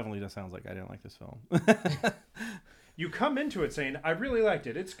 Boy, it definitely just sounds like I didn't like this film. You come into it saying, I really liked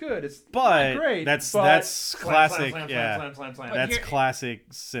it. It's good. It's But not great. that's but classic. Slam, Yeah, slam. that's classic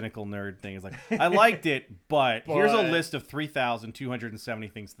cynical nerd thing. It's like I liked it, but here's a list of 3,270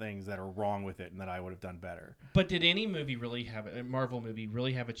 things that are wrong with it, and that I would have done better. But did any movie really have a Marvel movie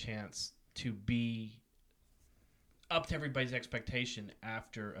really have a chance to be up to everybody's expectation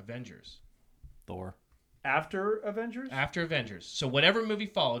after Avengers? Thor. After Avengers? After Avengers. So whatever movie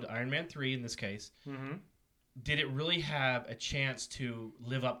followed, Iron Man 3 in this case, did it really have a chance to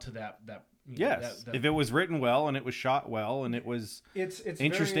live up to that Yes, if it was written well and it was shot well and it was it's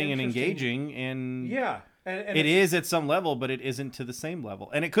interesting and engaging, and yeah, and it is at some level, but it isn't to the same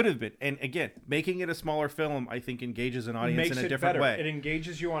level, and it could have been. And again, making it a smaller film, I think, engages an audience makes in a it different better. way. It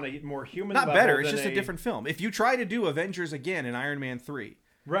engages you on a more human Not level. better, it's than just a different film. If you try to do Avengers again in Iron Man 3,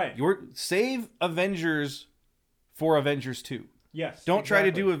 right. Save Avengers for Avengers 2. Yes. Don't try to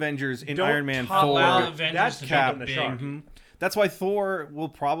exactly. do Avengers in Don't Iron Man top 4. Allow out. Avengers That's to jumping be the big. shark. That's why Thor will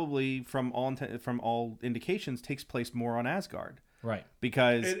probably, from all indications, takes place more on Asgard. Right.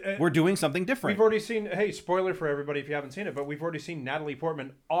 Because we're doing something different. We've already seen, hey, spoiler for everybody if you haven't seen it, but we've already seen Natalie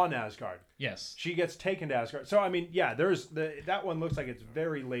Portman on Asgard. Yes. She gets taken to Asgard. So, I mean, yeah, that one looks like it's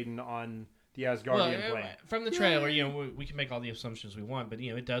very laden on the Asgardian plane. From the trailer, we can make all the assumptions we want, but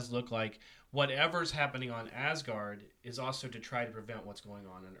it does look like whatever's happening on Asgard is also to try to prevent what's going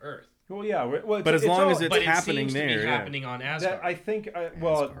on Earth. Well, yeah. Well, but as long as it's but happening it seems there, to be happening on Asgard. I think,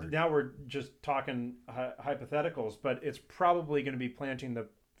 now we're just talking hypotheticals, but it's probably going to be planting the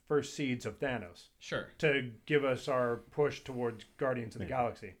first seeds of Thanos. Sure. To give us our push towards Guardians of the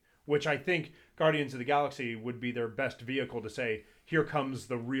Galaxy, which I think Guardians of the Galaxy would be their best vehicle to say, here comes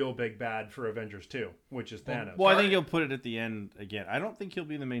the real big bad for Avengers 2, which is Thanos. Well, I think he'll put it at the end again. I don't think he'll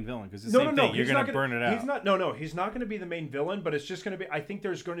be the main villain because it's the same no. thing. You're going to burn it out. He's not going to be the main villain, but it's just going to be. I think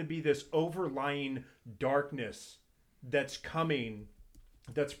there's going to be this overlying darkness that's coming.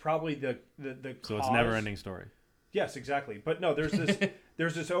 That's probably the So cause. it's a never-ending story. Yes, exactly. But no, there's this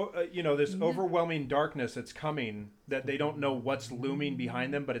this overwhelming darkness that's coming that they don't know what's looming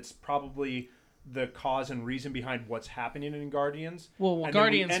behind them, but it's probably the cause and reason behind what's happening in Guardians. Well, and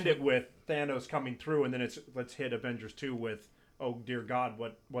Guardians then we end it with Thanos coming through, and then let's hit Avengers 2 with, oh dear God,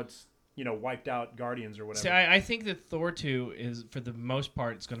 what's wiped out Guardians or whatever. See, I think that Thor 2 is, for the most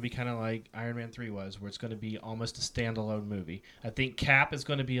part, it's going to be kind of like Iron Man 3 was, where it's going to be almost a standalone movie. I think Cap is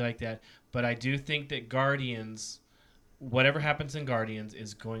going to be like that, but I do think that Guardians, whatever happens in Guardians,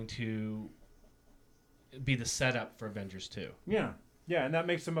 is going to be the setup for Avengers 2. Yeah, and that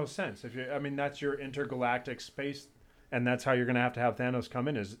makes the most sense. That's your intergalactic space, and that's how you're going to have Thanos come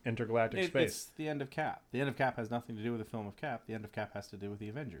in, is intergalactic space. It's the end of Cap. The end of Cap has nothing to do with the film of Cap. The end of Cap has to do with the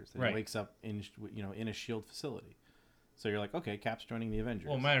Avengers. And He wakes up in a S.H.I.E.L.D. facility. So you're like, okay, Cap's joining the Avengers.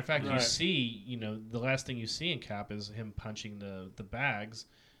 Well, matter of fact, you see, the last thing you see in Cap is him punching the bags,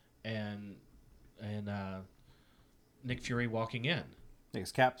 and Nick Fury walking in.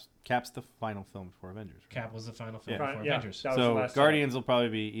 Because Cap's the final film before Avengers. Right? Cap was the final film before Avengers. So Guardians will probably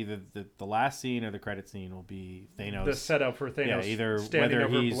be either the last scene or the credit scene will be Thanos. The setup for Thanos. Yeah, either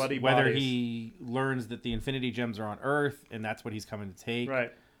whether he learns that the Infinity Gems are on Earth and that's what he's coming to take.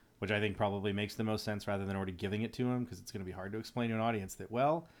 Right. Which I think probably makes the most sense rather than already giving it to him, because it's going to be hard to explain to an audience that,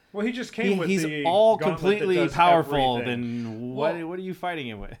 well, he just came with he's the all gauntlet completely that does powerful. everything. Then what are you fighting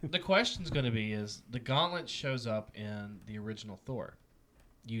him with? The question's going to be is the gauntlet shows up in the original Thor.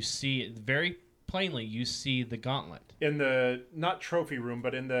 You see it very plainly. You see the gauntlet in the not trophy room,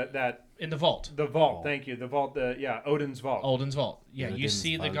 but in the vault. The vault. Thank you. The vault. Odin's vault. Odin's vault. Yeah, you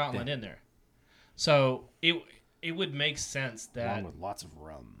see the gauntlet in there. So it would make sense that, along with lots of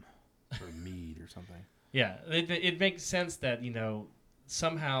rum or mead or something. Yeah, it makes sense that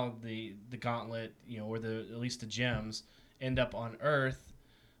somehow the gauntlet or at least the gems end up on Earth.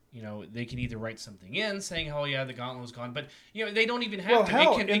 They can either write something in saying, "Oh yeah, the gauntlet was gone," but they don't even have to.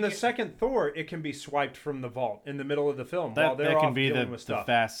 Well, in the second Thor, it can be swiped from the vault in the middle of the film while they're off dealing with stuff.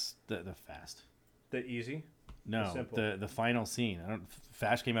 The easy. No, the final scene.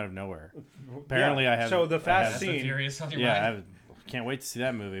 Fast came out of nowhere. Apparently, I have. So the fast scene. The Furious on your mind. I can't wait to see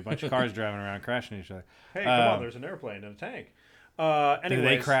that movie. A bunch of cars driving around crashing each other. Hey, come on! There's an airplane and a tank. Did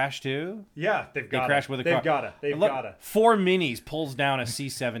they crash too? Yeah, they crashed with a car. They've got it. 4 minis pulls down a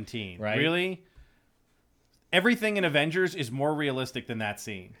C-17. Right? Really? Everything in Avengers is more realistic than that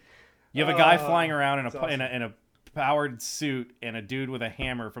scene. You have a guy flying around in a powered suit and a dude with a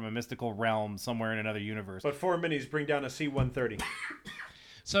hammer from a mystical realm somewhere in another universe. But 4 minis bring down a C-130.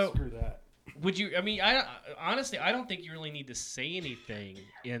 So Screw that. would you? I mean, honestly, I don't think you really need to say anything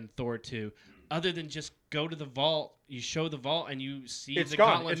in Thor 2, other than just go to the vault. You show the vault, and you see It's the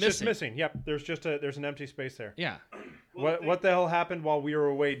gone. gauntlet It's missing. just missing. Yep. There's an empty space there. Yeah. What the hell happened while we were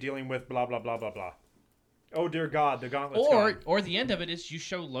away dealing with blah blah blah blah blah? Oh dear God, the gauntlet's gone. Or the end of it is you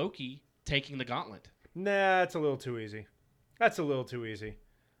show Loki taking the gauntlet. Nah, it's a little too easy. That's a little too easy.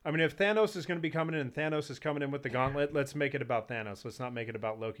 I mean, if Thanos is going to be coming in and Thanos is coming in with the gauntlet, let's make it about Thanos. Let's not make it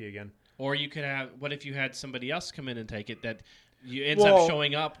about Loki again. Or you could have. What if you had somebody else come in and take it that you ends up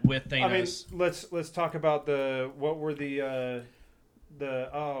showing up with Thanos? I mean, let's talk about what were the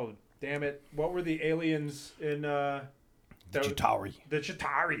oh damn it, what were the aliens in The Chitauri. The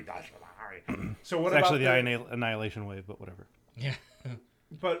Chitauri. So what It's about actually the Annihilation Wave, but whatever. Yeah.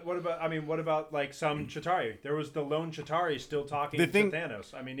 But what about like some Chitauri? There was the lone Chitauri still talking to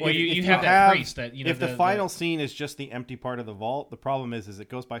Thanos. I mean, Well, you if have you that have- priest that if the final scene is just the empty part of the vault, the problem is it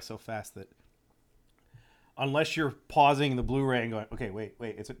goes by so fast that unless you're pausing the Blu-ray and going, okay, wait,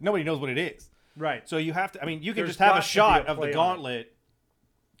 nobody knows what it is. right. So you have to. I mean, you can There's just have got a to be shot a of the play on it. gauntlet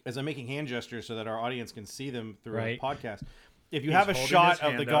as I'm making hand gestures so that our audience can see them through Right. a podcast. If you He's have a holding shot his of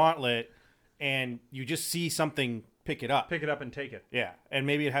the hand up. gauntlet and you just see something, pick it up. Pick it up and take it. Yeah, and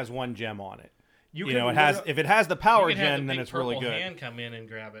maybe it has one gem on it. You can know, it has. If it has the power you could have gem, the then big it's really purple good. hand come in and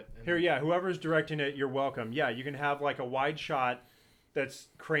grab it. And Here, yeah, whoever's directing it, you're welcome. Yeah, you can have like a wide shot that's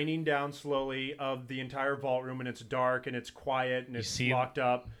craning down slowly of the entire vault room, and it's dark and it's quiet and it's see locked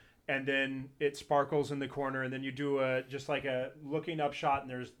up, and then it sparkles in the corner, and then you do just like a looking up shot,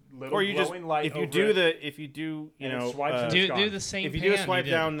 and there's little Or you just glowing light. if you over do it, you and it know swipes and do it's gone. the same. if you do a pan swipe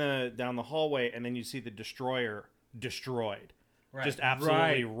did. down the hallway and then you see the destroyer destroyed. Right. Just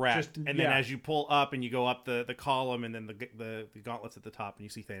absolutely Right. wrecked. Just- and then yeah. as you pull up and you go up the column and then the gauntlet's at the top and you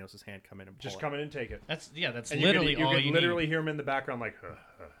see Thanos' hand come in and pull just it. come in and take it. That's That's And literally you could all you literally need. hear him in the background like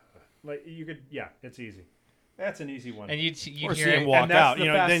you could. Yeah, it's easy. That's an easy one. And you Or hear see him it, walk and that's out. the You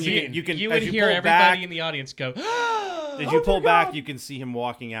know, fast then scene. you can you as would you hear pull everybody back, in the audience go. as you pull back, you can see him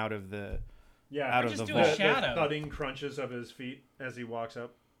walking out of the yeah, out Or of just the do a vault. shadow. The thudding crunches of his feet as he walks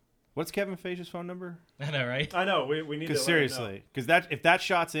up. What's Kevin Feige's phone number? I know, right? I know. We need to Because let him know. seriously, because if that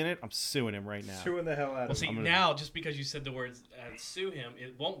shot's in it, I'm suing him right now. Suing the hell out Well, of see, him. now just because you said the words "sue him,"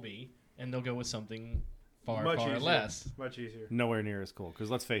 it won't be, and they'll go with something far Much far easier. less. Much easier. Nowhere near as cool.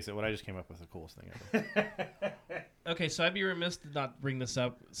 Because let's face it, what I just came up with is the coolest thing ever. Okay, so I'd be remiss to not bring this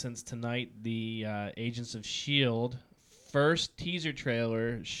up since tonight the Agents of S.H.I.E.L.D. first teaser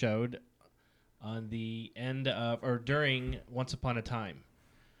trailer showed on the end of or during Once Upon a Time.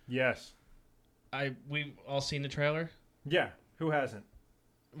 Yes. We've all seen the trailer, Yeah. Who hasn't?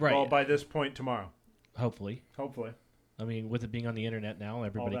 right? Well, by this point tomorrow, Hopefully, hopefully. I mean, with it being on the internet now,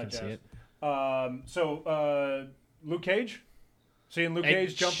 everybody All can that see jazz. it. So Luke Cage. Seeing Luke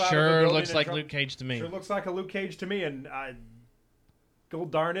Cage jump out of a Sure building looks and like jump- Luke Cage to me. Sure looks like a Luke Cage to me, and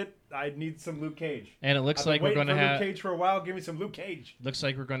God darn it, I need some Luke Cage. And it looks I've been like we're waiting going to for have Luke Cage for a while. Give me some Luke Cage. looks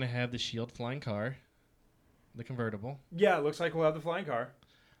like we're going to have the Shield flying car, the convertible. Yeah, it looks like we'll have the flying car.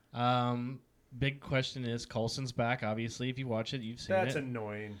 Big question is Coulson's back. Obviously, if you watch it, you've seen That's it.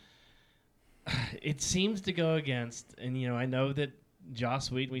 annoying. It seems to go against, and I know that Joss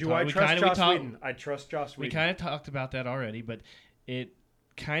Whedon. I trust Joss Whedon? I trust Joss We Whedon. kind of talked about that already, but it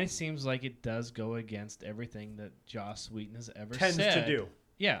kind of seems like it does go against everything that Joss Whedon has ever Tends said. to do.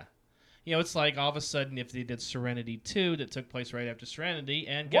 Yeah. It's like all of a sudden if they did Serenity 2 that took place right after Serenity,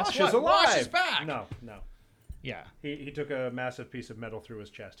 and guess Wash what? is alive. Wash is back. No. Yeah. He took a massive piece of metal through his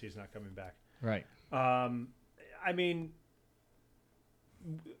chest. He's not coming back. Right. I mean,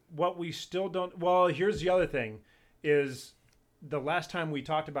 what we still don't. Well, here's the other thing: is the last time we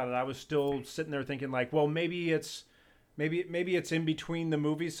talked about it, I was still sitting there thinking, like, well, maybe it's in between the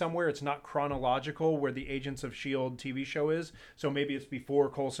movies somewhere. It's not chronological where the Agents of S.H.I.E.L.D. TV show is. So maybe it's before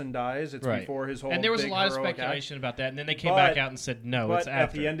Coulson dies. It's Right. before his whole. And there was a big lot of heroic act. speculation about that, and then they came But- back out and said no, But it's at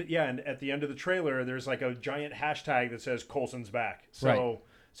after. the end, and at the end of the trailer, there's like a giant hashtag that says Coulson's back. So, Right.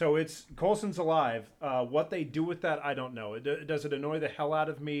 so it's Coulson's alive. What they do with that, I don't know. Does it annoy the hell out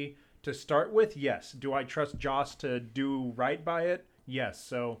of me to start with? Yes. Do I trust Joss to do right by it? Yes.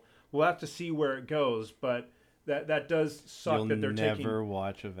 So we'll have to see where it goes, but that does suck You'll that they're never taking.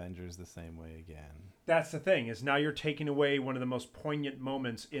 watch Avengers the same way again. That's the thing, is now you're taking away one of the most poignant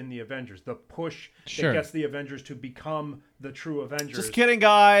moments in the Avengers. The push Sure. that gets the Avengers to become the true Avengers. Just kidding,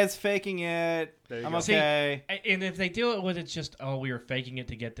 guys. Faking it. There you I'm go. okay. And if they do it with it's just, we were faking it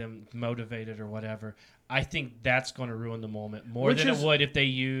to get them motivated or whatever, I think that's going to ruin the moment more Which than is- it would if they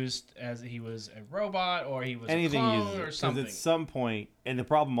used as he was a robot or he was Anything a uses clone it, or 'cause something. at some point, and the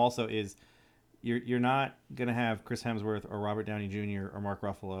problem also is you're not gonna have Chris Hemsworth or Robert Downey Jr. or Mark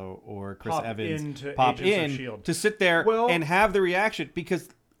Ruffalo or Chris Pop Evans into pop Agents of in S.H.I.E.L.D. to sit there Well- and have the reaction, because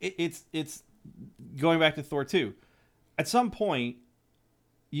it's going back to Thor 2. At some point,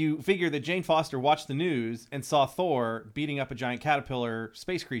 you figure that Jane Foster watched the news and saw Thor beating up a giant caterpillar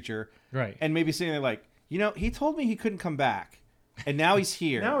space creature, Right. and maybe sitting there like, he told me he couldn't come back, and now he's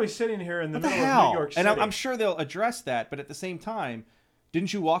here. Now he's sitting here in the What the middle hell? of New York City. And I'm sure they'll address that, but at the same time,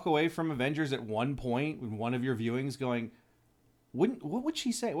 didn't you walk away from Avengers at one point in one of your viewings going, what would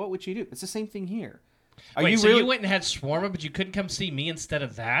she say? What would she do? It's the same thing here. Are Wait, you so really? you went and had shawarma, but you couldn't come see me instead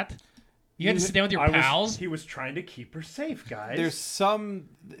of that? You had to sit down with your I was- pals? he was trying to keep her safe, guys.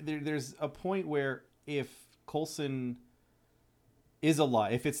 There's a point where if Coulson is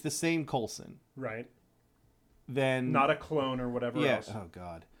alive, if it's the same Coulson, right. then Not a clone or whatever yeah. else. Oh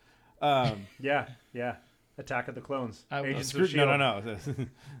God. Yeah. Attack of the Clones. Agents Screw- of S.H.I.E.L.D. No.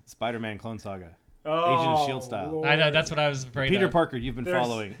 Spider-Man Clone Saga. Oh, Agent of S.H.I.E.L.D. style. Lord. I know, that's what I was afraid Peter of. Parker, you've been There's-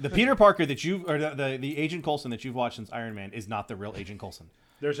 following. The Peter Parker that you or the Agent Coulson that you've watched since Iron Man is not the real Agent Coulson.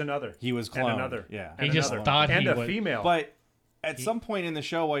 There's another. He was And cloned. another. Yeah. He And just another. thought and he a would. female. But at some point in the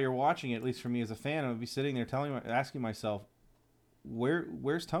show, while you're watching it, at least for me as a fan, I would be sitting there asking myself,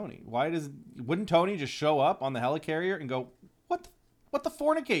 where's Tony? Wouldn't Tony just show up on the helicarrier and go, what the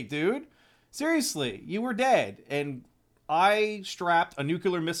fornicate, dude? Seriously, you were dead, and I strapped a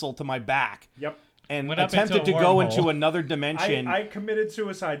nuclear missile to my back Yep. and Went up attempted into to a go wormhole. into another dimension. I committed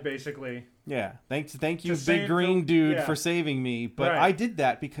suicide, basically. Yeah, thank you, To save big green the- dude, yeah. for saving me. But Right. I did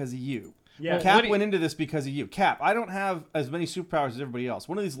that because of you. Yeah. What Cap do you- went into this because of you. Cap, I don't have as many superpowers as everybody else.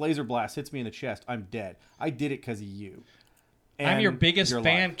 One of these laser blasts hits me in the chest, I'm dead. I did it because of you. I'm your And biggest your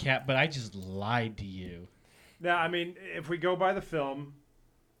fan, life. Cap, but I just lied to you. Now, I mean, if we go by the film,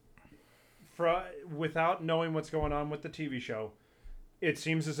 without knowing what's going on with the TV show, it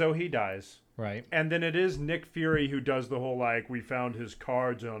seems as though he dies. Right. And then it is Nick Fury who does the whole, we found his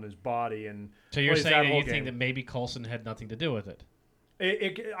cards on his body. And So you're plays saying that whole you think game. that maybe Coulson had nothing to do with it?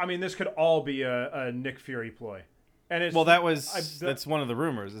 I mean, this could all be a Nick Fury ploy. And it's, Well, that's one of the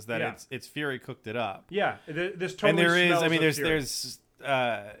rumors, is that Yeah. it's Fury cooked it up. Yeah, this totally And there is, smells I mean, of Fury. there's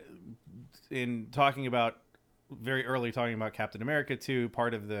in talking about Captain America 2,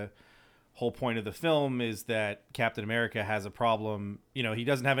 part of the whole point of the film is that Captain America has a problem. He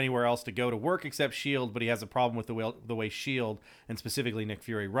doesn't have anywhere else to go to work except S.H.I.E.L.D., but he has a problem with the way S.H.I.E.L.D. and specifically Nick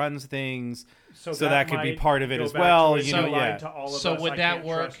Fury runs things. So that could be might part of it go as back well. to his Yeah. line to all of So us, would I that can't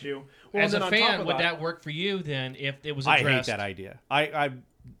work trust you. Well, As then a on top fan, of would that work for you then if it was addressed? I hate that idea.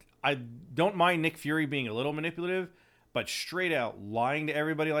 I don't mind Nick Fury being a little manipulative, but straight out lying to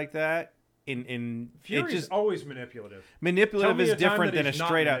everybody like that Fury's always manipulative. Tell manipulative me is a time different that than a he's not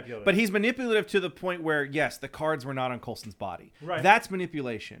straight out. manipulative. But he's manipulative to the point where yes, the cards were not on Coulson's body. Right. That's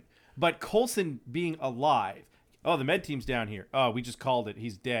manipulation. But Coulson being alive, the med team's down here. Oh, we just called it.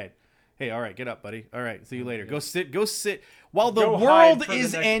 He's dead. Hey, all right, get up, buddy. All right, see you later. Go sit. While the Go hide world for the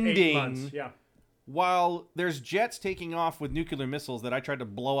is next 8 ending, months. Yeah. while there's jets taking off with nuclear missiles that I tried to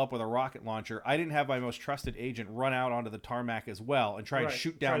blow up with a rocket launcher, I didn't have my most trusted agent run out onto the tarmac as well and try and Right.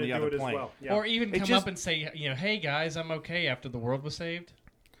 shoot Try down to the do other it as plane. well. Yeah. Or even It come just- up and say, hey guys, I'm okay after the world was saved?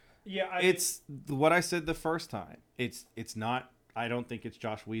 Yeah, It's what I said the first time. It's not. I don't think it's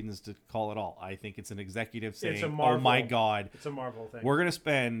Josh Whedon's to call it all. I think it's an executive saying, It's a "Oh Marvel. my God, it's a Marvel thing. we're going to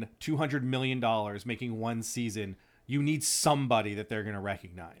spend $200 million making one season. You need somebody that they're going to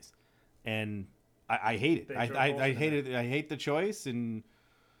recognize." And I hate it. They I throw hate Coulson it. I hate the choice. And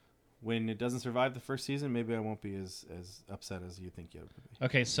when it doesn't survive the first season, maybe I won't be as upset as you think you would be.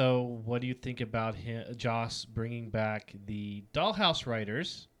 Okay, so what do you think about Joss bringing back the Dollhouse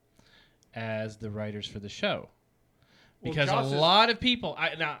writers as the writers for the show? Well, Because Joss a is- lot of people,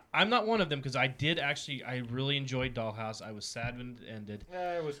 I'm not one of them because I really enjoyed Dollhouse. I was sad when it ended.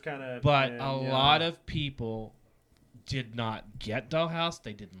 It was kind of. But a lot of people did not get Dollhouse.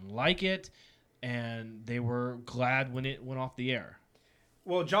 They didn't like it, and they were glad when it went off the air.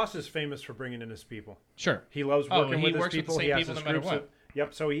 Well, Joss is famous for bringing in his people. Sure. He loves Oh, working he with his works with the people. same He has people his no matter groups what.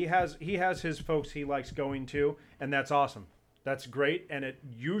 Yep. So he has his folks he likes going to, and that's awesome. That's great, and it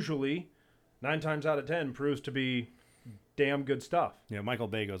usually 9 times out of 10 proves to be damn good stuff. Yeah, Michael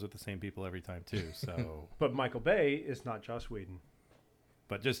Bay goes with the same people every time too. So, But Michael Bay is not Joss Whedon.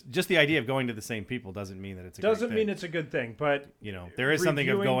 but just the idea of going to the same people doesn't mean that it's a Doesn't great mean thing. it's a good thing, but There is something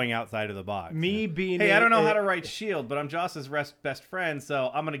of reviewing- going outside of the box. me being Hey, I don't know how to write S.H.I.E.L.D., but I'm Joss's best friend,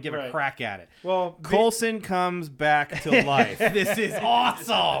 so I'm going to give a Right. crack at it. Well, Coulson comes back to life. This is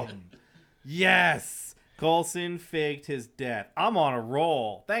awesome. Yes. Coulson faked his death. I'm on a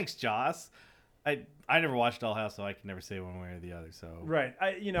roll. Thanks, Joss. I never watched Dollhouse, so I can never say one way or the other. So Right.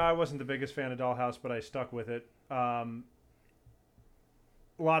 I wasn't the biggest fan of Dollhouse, but I stuck with it.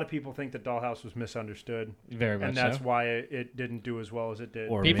 A lot of people think that Dollhouse was misunderstood. Very much and that's so. why it didn't do as well as it did.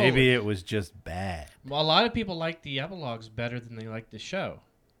 or People- maybe it was just bad. Well, a lot of people like the epilogues better than they like the show.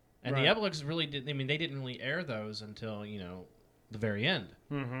 And Right. the epilogues really did. I mean, they didn't really air those until, the very end.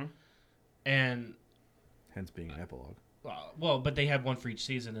 Mm-hmm. And, Hence being an epilogue. well, but they had one for each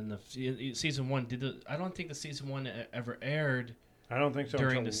season. And the season one I don't think the season one ever aired I don't think so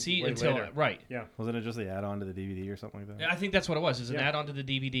during the season. Right. Yeah. Wasn't it just the add-on to the DVD or something like that? I think that's what it was. It was an Yeah. add-on to the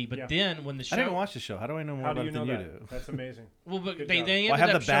DVD. But Yeah. then when the show. I didn't watch the show. How do I know more How do about you it know than that? you do? That's amazing. Well, but Good they job. ended Well, I have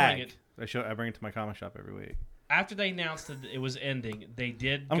up the showing bag. it. I bring it to my comic shop every week. After they announced that it was ending, they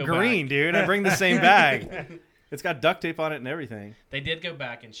did I'm go green, back. dude. I bring the same bag. It's got duct tape on it and everything. They did go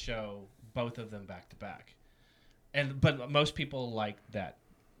back and show both of them back to back, but most people liked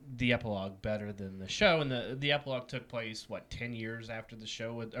the epilogue better than the show. And the epilogue took place 10 years after the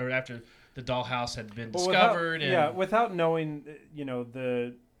show, or after the Dollhouse had been discovered. Without knowing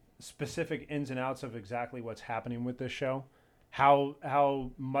the specific ins and outs of exactly what's happening with this show,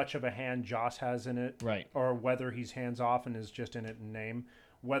 how much of a hand Joss has in it, Right. or whether he's hands off and is just in it in name.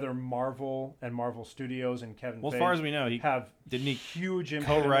 Whether Marvel and Marvel Studios and Kevin Well, as Feige far as we know, he have didn't he huge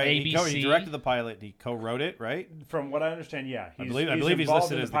impact. co-write. ABC. He directed the pilot. He co-wrote it, right? From what I understand, yeah, I believe he's involved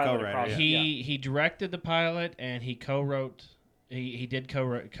listed in as the pilot co-writer, process, He directed the pilot and he co-wrote. He did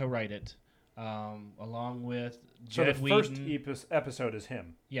co-write it, along with So Jed the first Whedon. episode is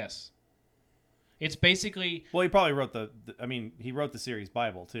him. Yes. It's basically Well, he probably wrote he wrote the series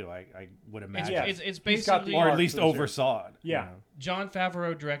Bible too. I would imagine, Yeah. it's He's got basically the or art at least for the series. oversaw it. Yeah. John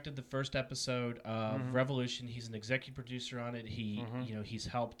Favreau directed the first episode of Mm-hmm. Revolution. He's an executive producer on it. He he's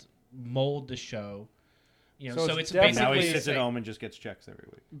helped mold the show. So So it's it's And now he basically sits at home and just gets checks every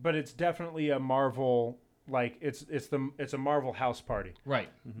week. But it's definitely a Marvel, like it's a Marvel house party. right.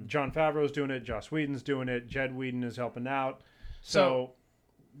 John Favreau's doing it. Joss Whedon's doing it. Jed Whedon is helping out. So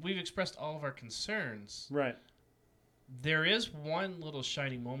we've expressed all of our concerns. Right. There is one little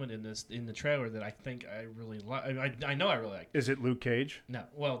shining moment in the trailer that I think I really like. I know I really like. Is it Luke Cage? No,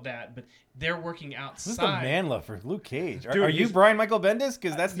 well but they're working This is the outside. man love for Luke Cage. Dude, Are you he's- Brian Michael Bendis?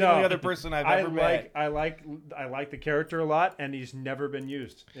 Because that's the No. only other person I've ever met. I like the character a lot, and he's never been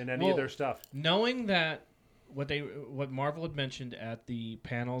used in any Well, of their stuff. Knowing that what Marvel had mentioned at the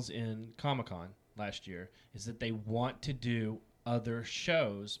panels in Comic-Con last year is that they want to do other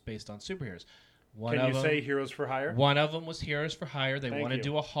shows based on superheroes. Can you say Heroes for Hire? One of them was Heroes for Hire. They Thank want to you.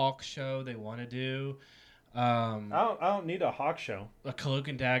 do a Hulk show. They want to do I don't need a Hawk show. a Cloak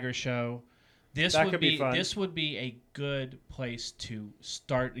and Dagger show. This That would could be fun. This would be a good place to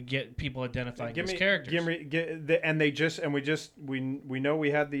start to get people identifying Give those me characters. We know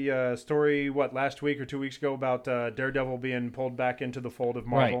we had the story last week or 2 weeks ago about Daredevil being pulled back into the fold of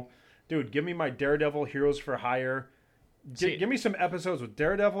Marvel. Right. Dude, give me my Daredevil Heroes for Hire. See- Give me some episodes with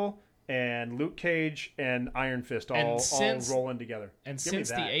Daredevil and Luke Cage and Iron Fist all rolling together. And Give me since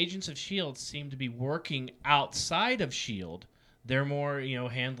the that. Agents of S.H.I.E.L.D. seem to be working outside of S.H.I.E.L.D., they're more,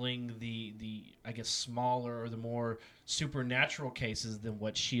 handling the I guess smaller or the more supernatural cases than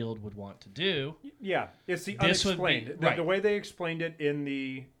what S.H.I.E.L.D. would want to do. Yeah, it's the This would be- unexplained. right. The way they explained it in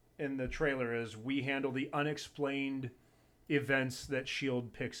the trailer is we handle the unexplained events that S.H.I.E.L.D.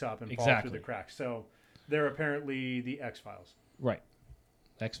 picks up and fall Exactly. through the cracks. So they're apparently the X-Files. Right.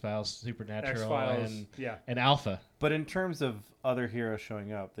 X-Files, Supernatural, X-Files, and, yeah. and Alpha. But in terms of other heroes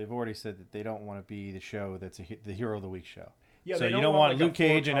showing up, they've already said that they don't want to be the show that's the Hero of the Week show. Yeah, So they you don't want like a Luke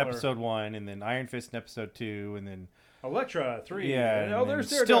Cage in full-color episode 1, and then Iron Fist in episode 2, and then Elektra 3. yeah, and, and there's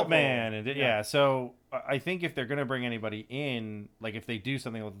then Daredevil. Stiltman, and yeah. So I think if they're going to bring anybody in, like if they do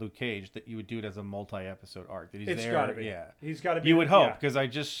something with Luke Cage, that you would do it as a multi-episode arc. That he's It's there, got to be. yeah. He's got to be. You would hope yeah. because I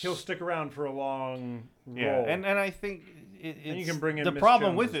just He'll stick around for a long role. yeah, and I think And you it's can bring in the Miss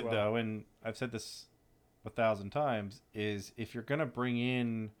problem Jones with as it well. though, and I've said this 1,000 times, is if you're going to bring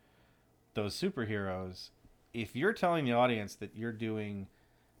in those superheroes, if you're telling the audience that you're doing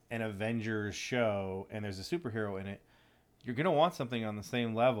an Avengers show and there's a superhero in it, you're going to want something on the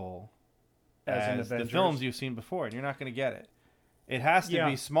same level As an as the Avengers. films you've seen before, and you're not going to get it. It has to Yeah.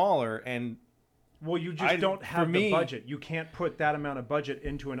 be smaller, and Well, you just don't for have me- the budget. You can't put that amount of budget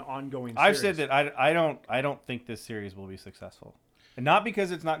into an ongoing series. I've said that I don't think this series will be successful, and not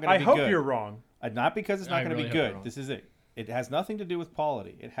because it's not going to I be hope good. you're wrong. Not because it's not I going to really be hope you're good. wrong. This is it. It has nothing to do with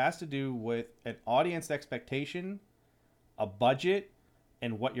quality. It has to do with an audience expectation, a budget,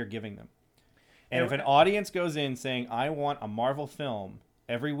 and what you're giving them. And if an audience goes in saying, I want a Marvel film,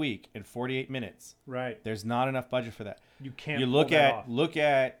 every week in 48 minutes. Right. There's not enough budget for that. You can't. You look at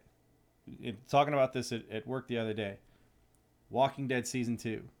talking about this at work the other day. Walking Dead season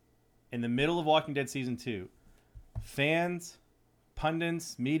 2. In the middle of Walking Dead season 2, fans,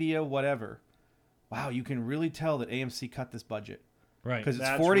 pundits, media, whatever. Wow, you can really tell that AMC cut this budget. Right. Because it's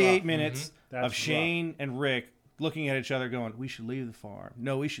That's 48 rough. minutes That's of Shane and Rick looking at each other going, we should leave the farm.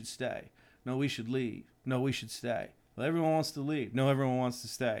 No, we should stay. No, we should leave. No, we should stay. Well, everyone wants to leave. No, everyone wants to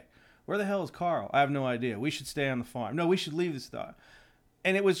stay. Where the hell is Carl? I have no idea. We should stay on the farm. No, we should leave this stuff.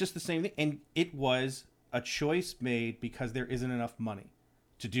 And it was just the same thing. And it was a choice made because there isn't enough money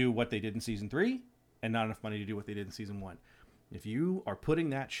to do what they did in season 3 and not enough money to do what they did in season 1. If you are putting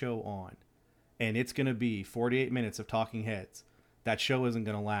that show on and it's going to be 48 minutes of talking heads, that show isn't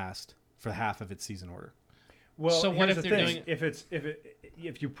going to last for half of its season order. Well, So what here's if the they're thing. doing-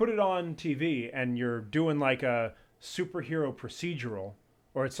 If you put it on TV and you're doing like a superhero procedural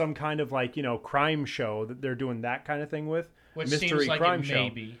or it's some kind of like, crime show that they're doing that kind of thing with, Which mystery seems like crime it show, may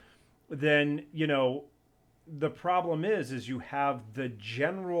be. then, the problem is you have the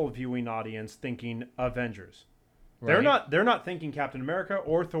general viewing audience thinking Avengers. Right. They're not thinking Captain America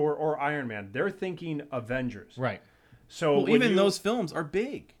or Thor or Iron Man. They're thinking Avengers. Right. So Well, when even you- those films are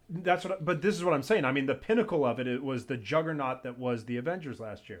big. but this is what I'm saying. I mean, the pinnacle of it was the juggernaut that was the Avengers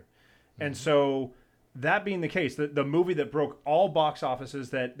last year. And so that being the case, the movie that broke all box offices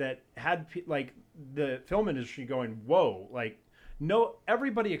that had like the film industry going, whoa, like no,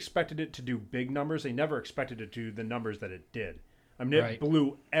 everybody expected it to do big numbers. They never expected it to do the numbers that it did. I mean, Right. it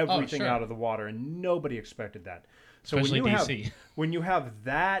blew everything sure. out of the water and nobody expected that. So Especially when you DC. when you have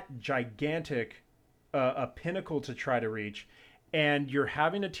that gigantic a pinnacle to try to reach, and you're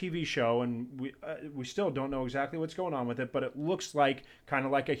having a TV show, and we still don't know exactly what's going on with it, but it looks like kind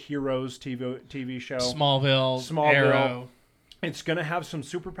of like a Heroes TV show. Smallville, Arrow. It's going to have some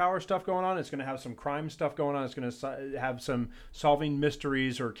superpower stuff going on. It's going to have some crime stuff going on. It's going to have some solving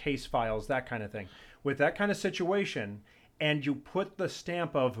mysteries or case files, that kind of thing. With that kind of situation, and you put the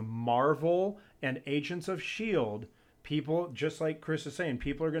stamp of Marvel and Agents of S.H.I.E.L.D., people, just like Chris is saying,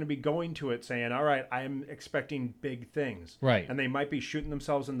 people are going to be going to it saying, all right, I'm expecting big things. Right. And they might be shooting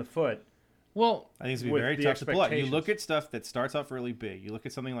themselves in the foot. Well, I think it's going to be With very the tough to pull out. You expectations. look at stuff that starts off really big. You look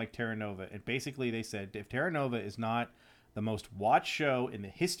at something like Terra Nova, and basically they said if Terra Nova is not the most watched show in the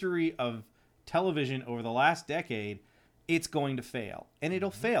history of television over the last decade, it's going to fail. And it'll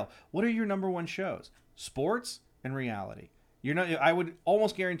fail. What are your number one shows? Sports and reality. You're not. I would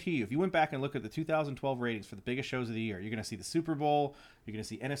almost guarantee you, if you went back and look at the 2012 ratings for the biggest shows of the year, you're going to see the Super Bowl, you're going to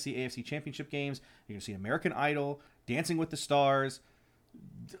see NFC, AFC championship games, you're going to see American Idol, Dancing with the Stars,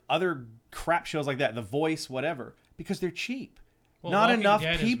 other crap shows like that, The Voice, whatever, because they're cheap. well, Not Walking enough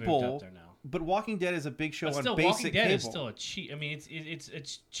Dead has moved people. up there now. But Walking Dead is a big show But on still, basic Walking Dead cable. is still a cheap. I mean,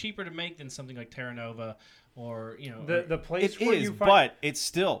 it's cheaper to make than something like Terra Nova, or The place It where is, you find... but it's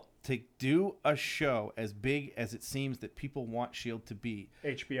still to do a show as big as it seems that people want S.H.I.E.L.D. to be.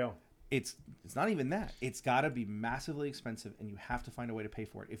 HBO. It's not even that. It's got to be massively expensive, and you have to find a way to pay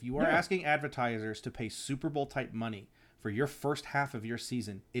for it. If you are Yeah. asking advertisers to pay Super Bowl type money for your first half of your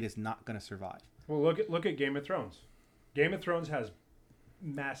season, it is not going to survive. Well, look at Game of Thrones. Game of Thrones has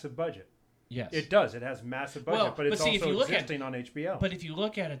massive budget. yes, It does. It has massive budget, Well, but it's but see, if also you look at- existing on HBO. But if you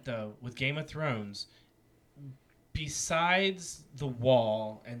look at it though, with Game of Thrones, besides the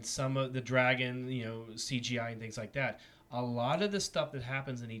wall and some of the dragon, CGI and things like that, a lot of the stuff that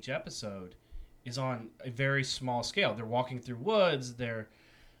happens in each episode is on a very small scale. They're walking through woods. They're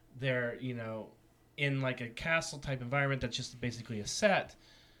in like a castle type environment that's just basically a set.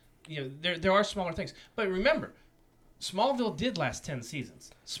 There are smaller things. But remember, Smallville did last 10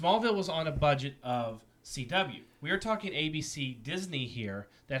 seasons. Smallville was on a budget of CW. We are talking ABC Disney here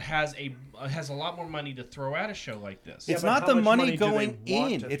that has a lot more money to throw at a show like this. Yeah, It's but not how the much money money do they going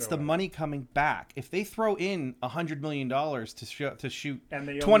want in; to it's throw the in? money coming back. If they throw in $100 million to shoot And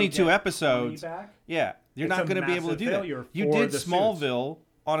they only 22 get episodes, 20 back? yeah, you're It's not a going to be able to massive do that. failure You for did the Suits. Smallville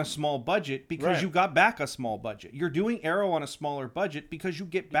on a small budget because Right. you got back a small budget. You're doing Arrow on a smaller budget because you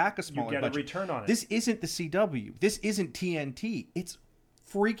get back a You smaller get budget. a return on it. This isn't the CW. This isn't TNT. It's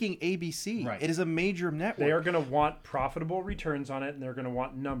freaking ABC. Right. It is a major network. They are going to want profitable returns on it, and they're going to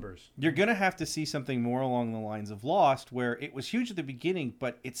want numbers. You're going to have to see something more along the lines of Lost, where it was huge at the beginning,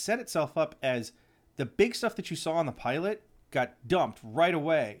 but it set itself up as the big stuff that you saw on the pilot got dumped right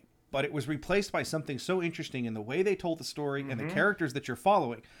away, but it was replaced by something so interesting in the way they told the story and the characters that you're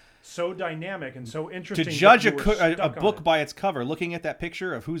following. So dynamic and so To interesting. judge that a you were a stuck on book it. by its cover, looking at that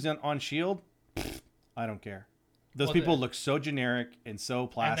picture of who's on S.H.I.E.L.D., I don't care. Those Well, people look so generic and so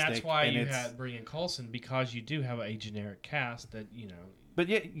and plastic. that's why you it's- had bring in Coulson, because you do have a generic cast that But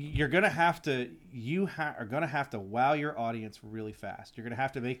yeah, you're gonna have to. Are gonna have to wow your audience really fast. You're gonna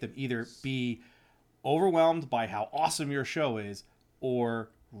have to make them either be overwhelmed by how awesome your show is, or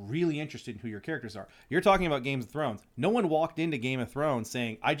really interested in who your characters are. You're talking about Game of Thrones. No one walked into Game of Thrones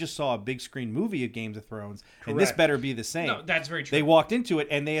saying, "I just saw a big screen movie of Games of Thrones, and this better be the same." No, that's very true. They walked into it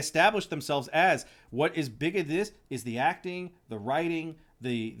and they established themselves as what is big of this is the acting, the writing,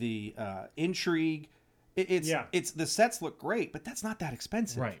 the intrigue. It's the sets look great, but that's not that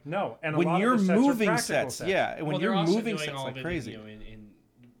expensive. Right. No, and when you're moving sets, when you're moving sets like crazy. In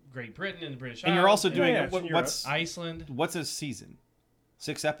Great Britain and the British and Isles, you're also doing what's Iceland? What's a season?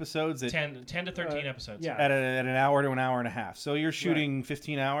 6 episodes? 10 to 13 episodes. Yeah. At an hour to an hour and a half. So you're shooting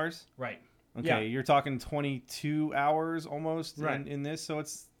 15 hours? Right. Okay, you're talking 22 hours almost right. in this, so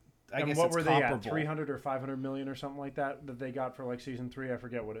it's I and guess what it's were comparable. they at? 300 or 500 million or something like that they got for like season 3. I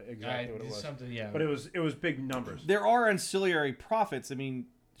forget exactly what it was. Something, yeah. But it was big numbers. There are ancillary profits. I mean,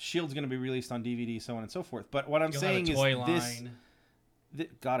 S.H.I.E.L.D's going to be released on DVD, so on and so forth. But what I'm saying is this.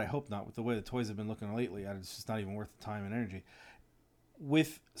 God, I hope not. With the way the toys have been looking lately, it's just not even worth the time and energy.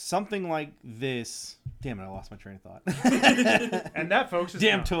 With something like this, damn it, I lost my train of thought. And that, folks, is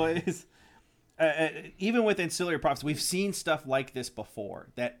damn toys. Even with ancillary profits, we've seen stuff like this before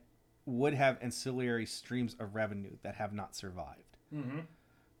that would have ancillary streams of revenue that have not survived. Mm-hmm.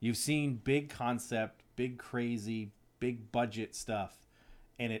 You've seen big concept, big crazy, big budget stuff,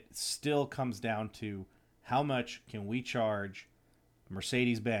 and it still comes down to how much can we charge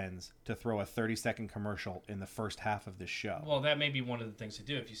Mercedes-Benz to throw a 30-second commercial in the first half of this show. Well, that may be one of the things to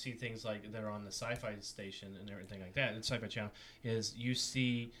do. If you see things like that are on the Sci-Fi station and everything like that, the Sci-Fi channel, is you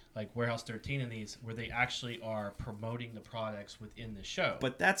see like Warehouse 13 in these where they actually are promoting the products within the show.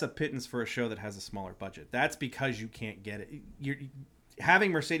 But that's a pittance for a show that has a smaller budget. That's because you can't get it. You're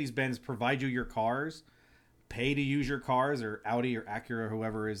having Mercedes-Benz provide you your cars, pay to use your cars, or Audi or Acura or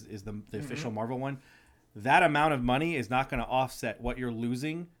whoever is the official Marvel one. That amount of money is not going to offset what you're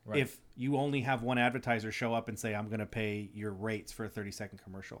losing if you only have one advertiser show up and say, I'm going to pay your rates for a 30-second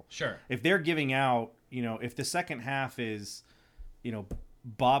commercial. Sure. If they're giving out, if the second half is,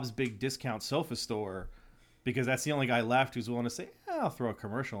 Bob's Big Discount Sofa Store, because that's the only guy left who's willing to say, I'll throw a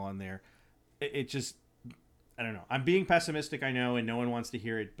commercial on there. It just, I don't know. I'm being pessimistic, I know, and no one wants to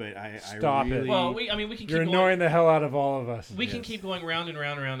hear it, but Stop it. Well, we can keep You're annoying the hell out of all of us. We can keep going round and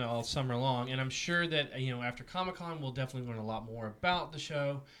round and round all summer long, and I'm sure that after Comic-Con we'll definitely learn a lot more about the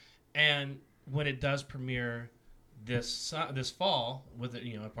show, and when it does premiere this fall with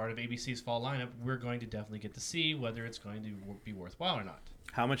a part of ABC's fall lineup, we're going to definitely get to see whether it's going to be worthwhile or not.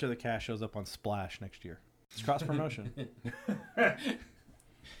 How much of the cash shows up on Splash next year? It's cross promotion.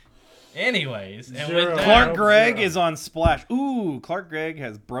 Anyways, and Zero. with that, Clark Gregg is on Splash. Ooh, Clark Gregg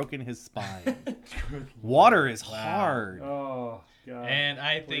has broken his spine. Water is hard. Oh, God. And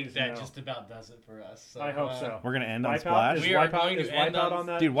I think Please that no. just about does it for us. So, I hope so. We're going to end on Wipeout? Splash. Is We are Wipeout, going to is end Wipeout on- on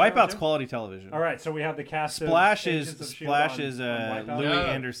that? Dude, show, Wipeout's too? quality television. All right, so we have the cast Splash of is Agents of S.H.I.E.L.D. on Wipeout? Louis No.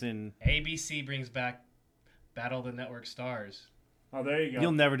 Anderson. ABC brings back Battle of the Network Stars. Oh, there you go.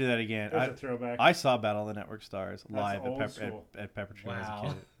 You'll never do that again. There's a throwback. I saw Battle of the Network Stars live old at school. Peppertree Wow. as a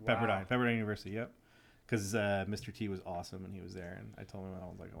kid. Wow. Pepperdine University, yep. Because Mr. T was awesome and he was there, and I told him, I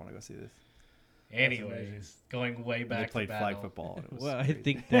was like, I want to go see this. Anyways, going way And back they played to flag Battle. football. And it was Well, I great.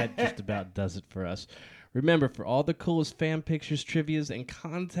 think that just about does it for us. Remember, for all the coolest fan pictures, trivias, and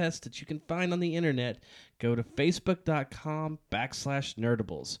contests that you can find on the internet, go to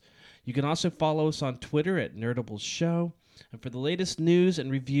facebook.com/nerdables. You can also follow us on Twitter at Nerdables Show. And for the latest news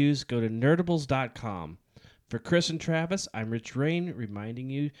and reviews, go to nerdables.com. For Chris and Travis, I'm Rich Rain, reminding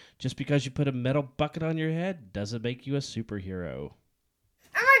you, just because you put a metal bucket on your head doesn't make you a superhero.